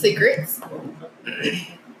can keep secrets.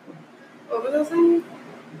 What was I saying?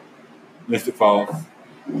 Mystic Falls.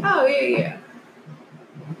 Oh, yeah.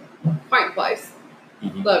 Fine place.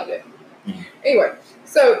 Mm-hmm. Loved it. Mm-hmm. Anyway,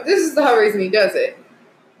 so this is the whole reason he does it.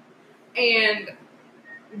 And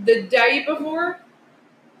the day before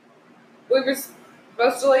we were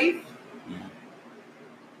supposed to leave,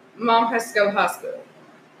 Mom has to go to the hospital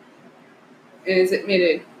and is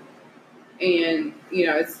admitted, and you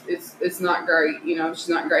know it's not great. You know, she's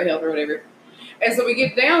not in great health or whatever. And so we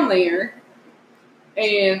get down there,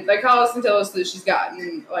 and they call us and tell us that she's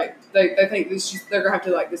gotten like they think that they're gonna have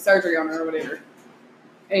to like do surgery on her or whatever.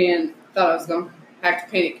 And thought I was gonna have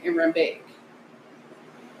to panic and run back.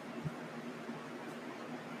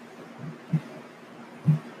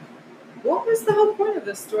 What was the whole point of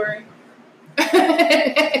this story?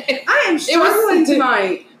 I am struggling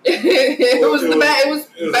tonight. It was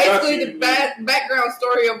basically actually the background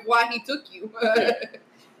story of why he took you.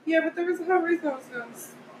 Yeah, but there was a whole reason I was going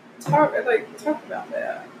to talk about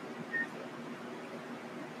that.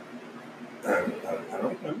 I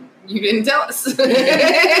don't know. You didn't tell us.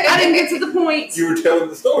 I didn't get to the point. You were telling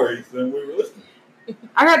the stories, and we were listening.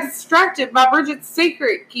 I got distracted by Bridget's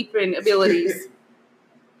secret keeping abilities.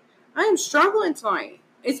 I am struggling tonight.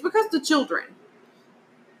 It's because the children.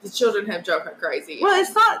 The children have drove her crazy. Well,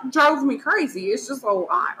 it's not drove me crazy. It's just a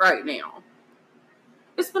lot right now.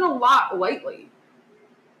 It's been a lot lately.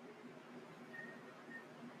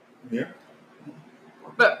 Yeah.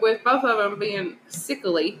 But with both of them being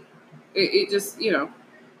sickly, it just, you know,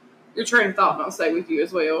 your train of thought don't stay with you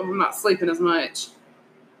as well. I'm not sleeping as much.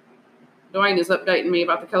 Dwayne is updating me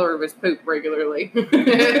about the color of his poop regularly.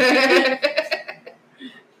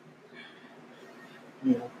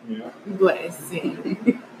 Yeah. Bless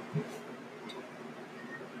him.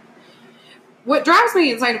 What drives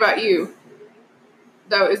me insane about you,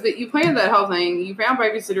 though, is that you planned that whole thing. You found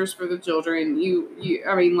babysitters for the children.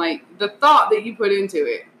 I mean, like, the thought that you put into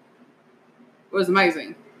it was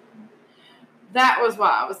amazing. That was why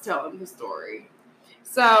I was telling the story.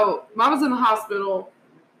 So, Mom was in the hospital.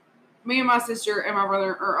 Me and my sister and my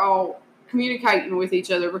brother are all communicating with each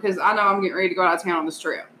other because I know I'm getting ready to go out of town on this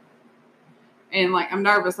trip. And, like, I'm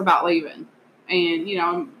nervous about leaving. And, you know,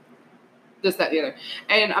 I'm this, that, the other.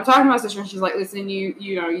 And I'm talking to my sister, and she's like, listen, you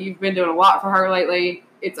know, you've been doing a lot for her lately.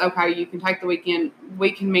 It's okay. You can take the weekend.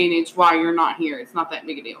 We can manage while you're not here. It's not that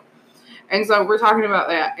big a deal. And so we're talking about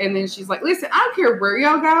that. And then she's like, listen, I don't care where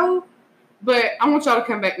y'all go, but I want y'all to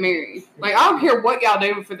come back married. Like, I don't care what y'all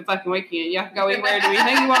do for the fucking weekend. Y'all can go anywhere, do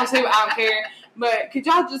anything you want to. I don't care. But could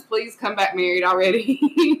y'all just please come back married already?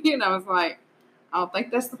 And I was like, I don't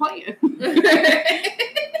think that's the plan.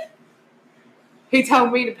 He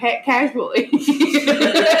told me to pack casually.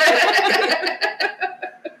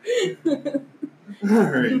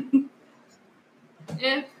 All right.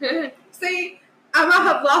 Yeah. See, I might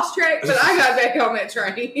have lost track, but I got back on that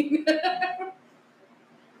train.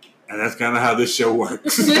 And that's kind of how this show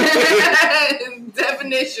works.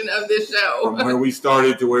 Definition of this show. From where we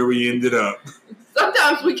started to where we ended up.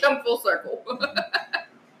 Sometimes we come full circle.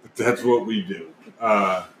 That's what we do.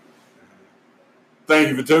 Thank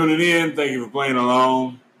you for tuning in. Thank you for playing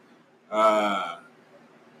along.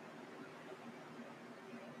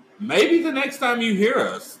 Maybe the next time you hear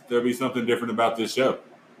us, there'll be something different about this show.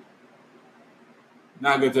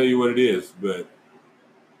 Not going to tell you what it is, but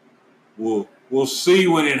we'll see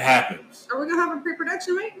when it happens. Are we going to have a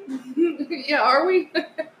pre-production meeting? Yeah, are we?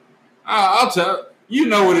 I'll tell you.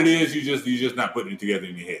 Know what it is. You're just not putting it together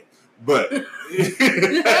in your head. But have a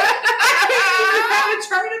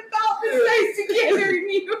train of thought that stays together in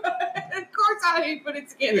you. Of course I didn't put it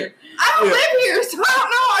together. I don't live here, so I don't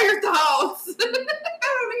know all your thoughts. I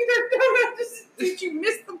don't either. Did you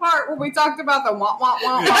miss the part where we talked about the wah, wah,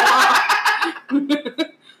 wah, wah?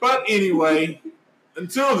 But anyway,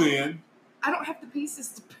 until then. I don't have the pieces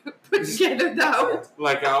to put together, though.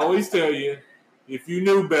 Like I always tell you, if you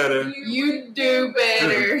knew better, you do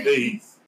better. Peace.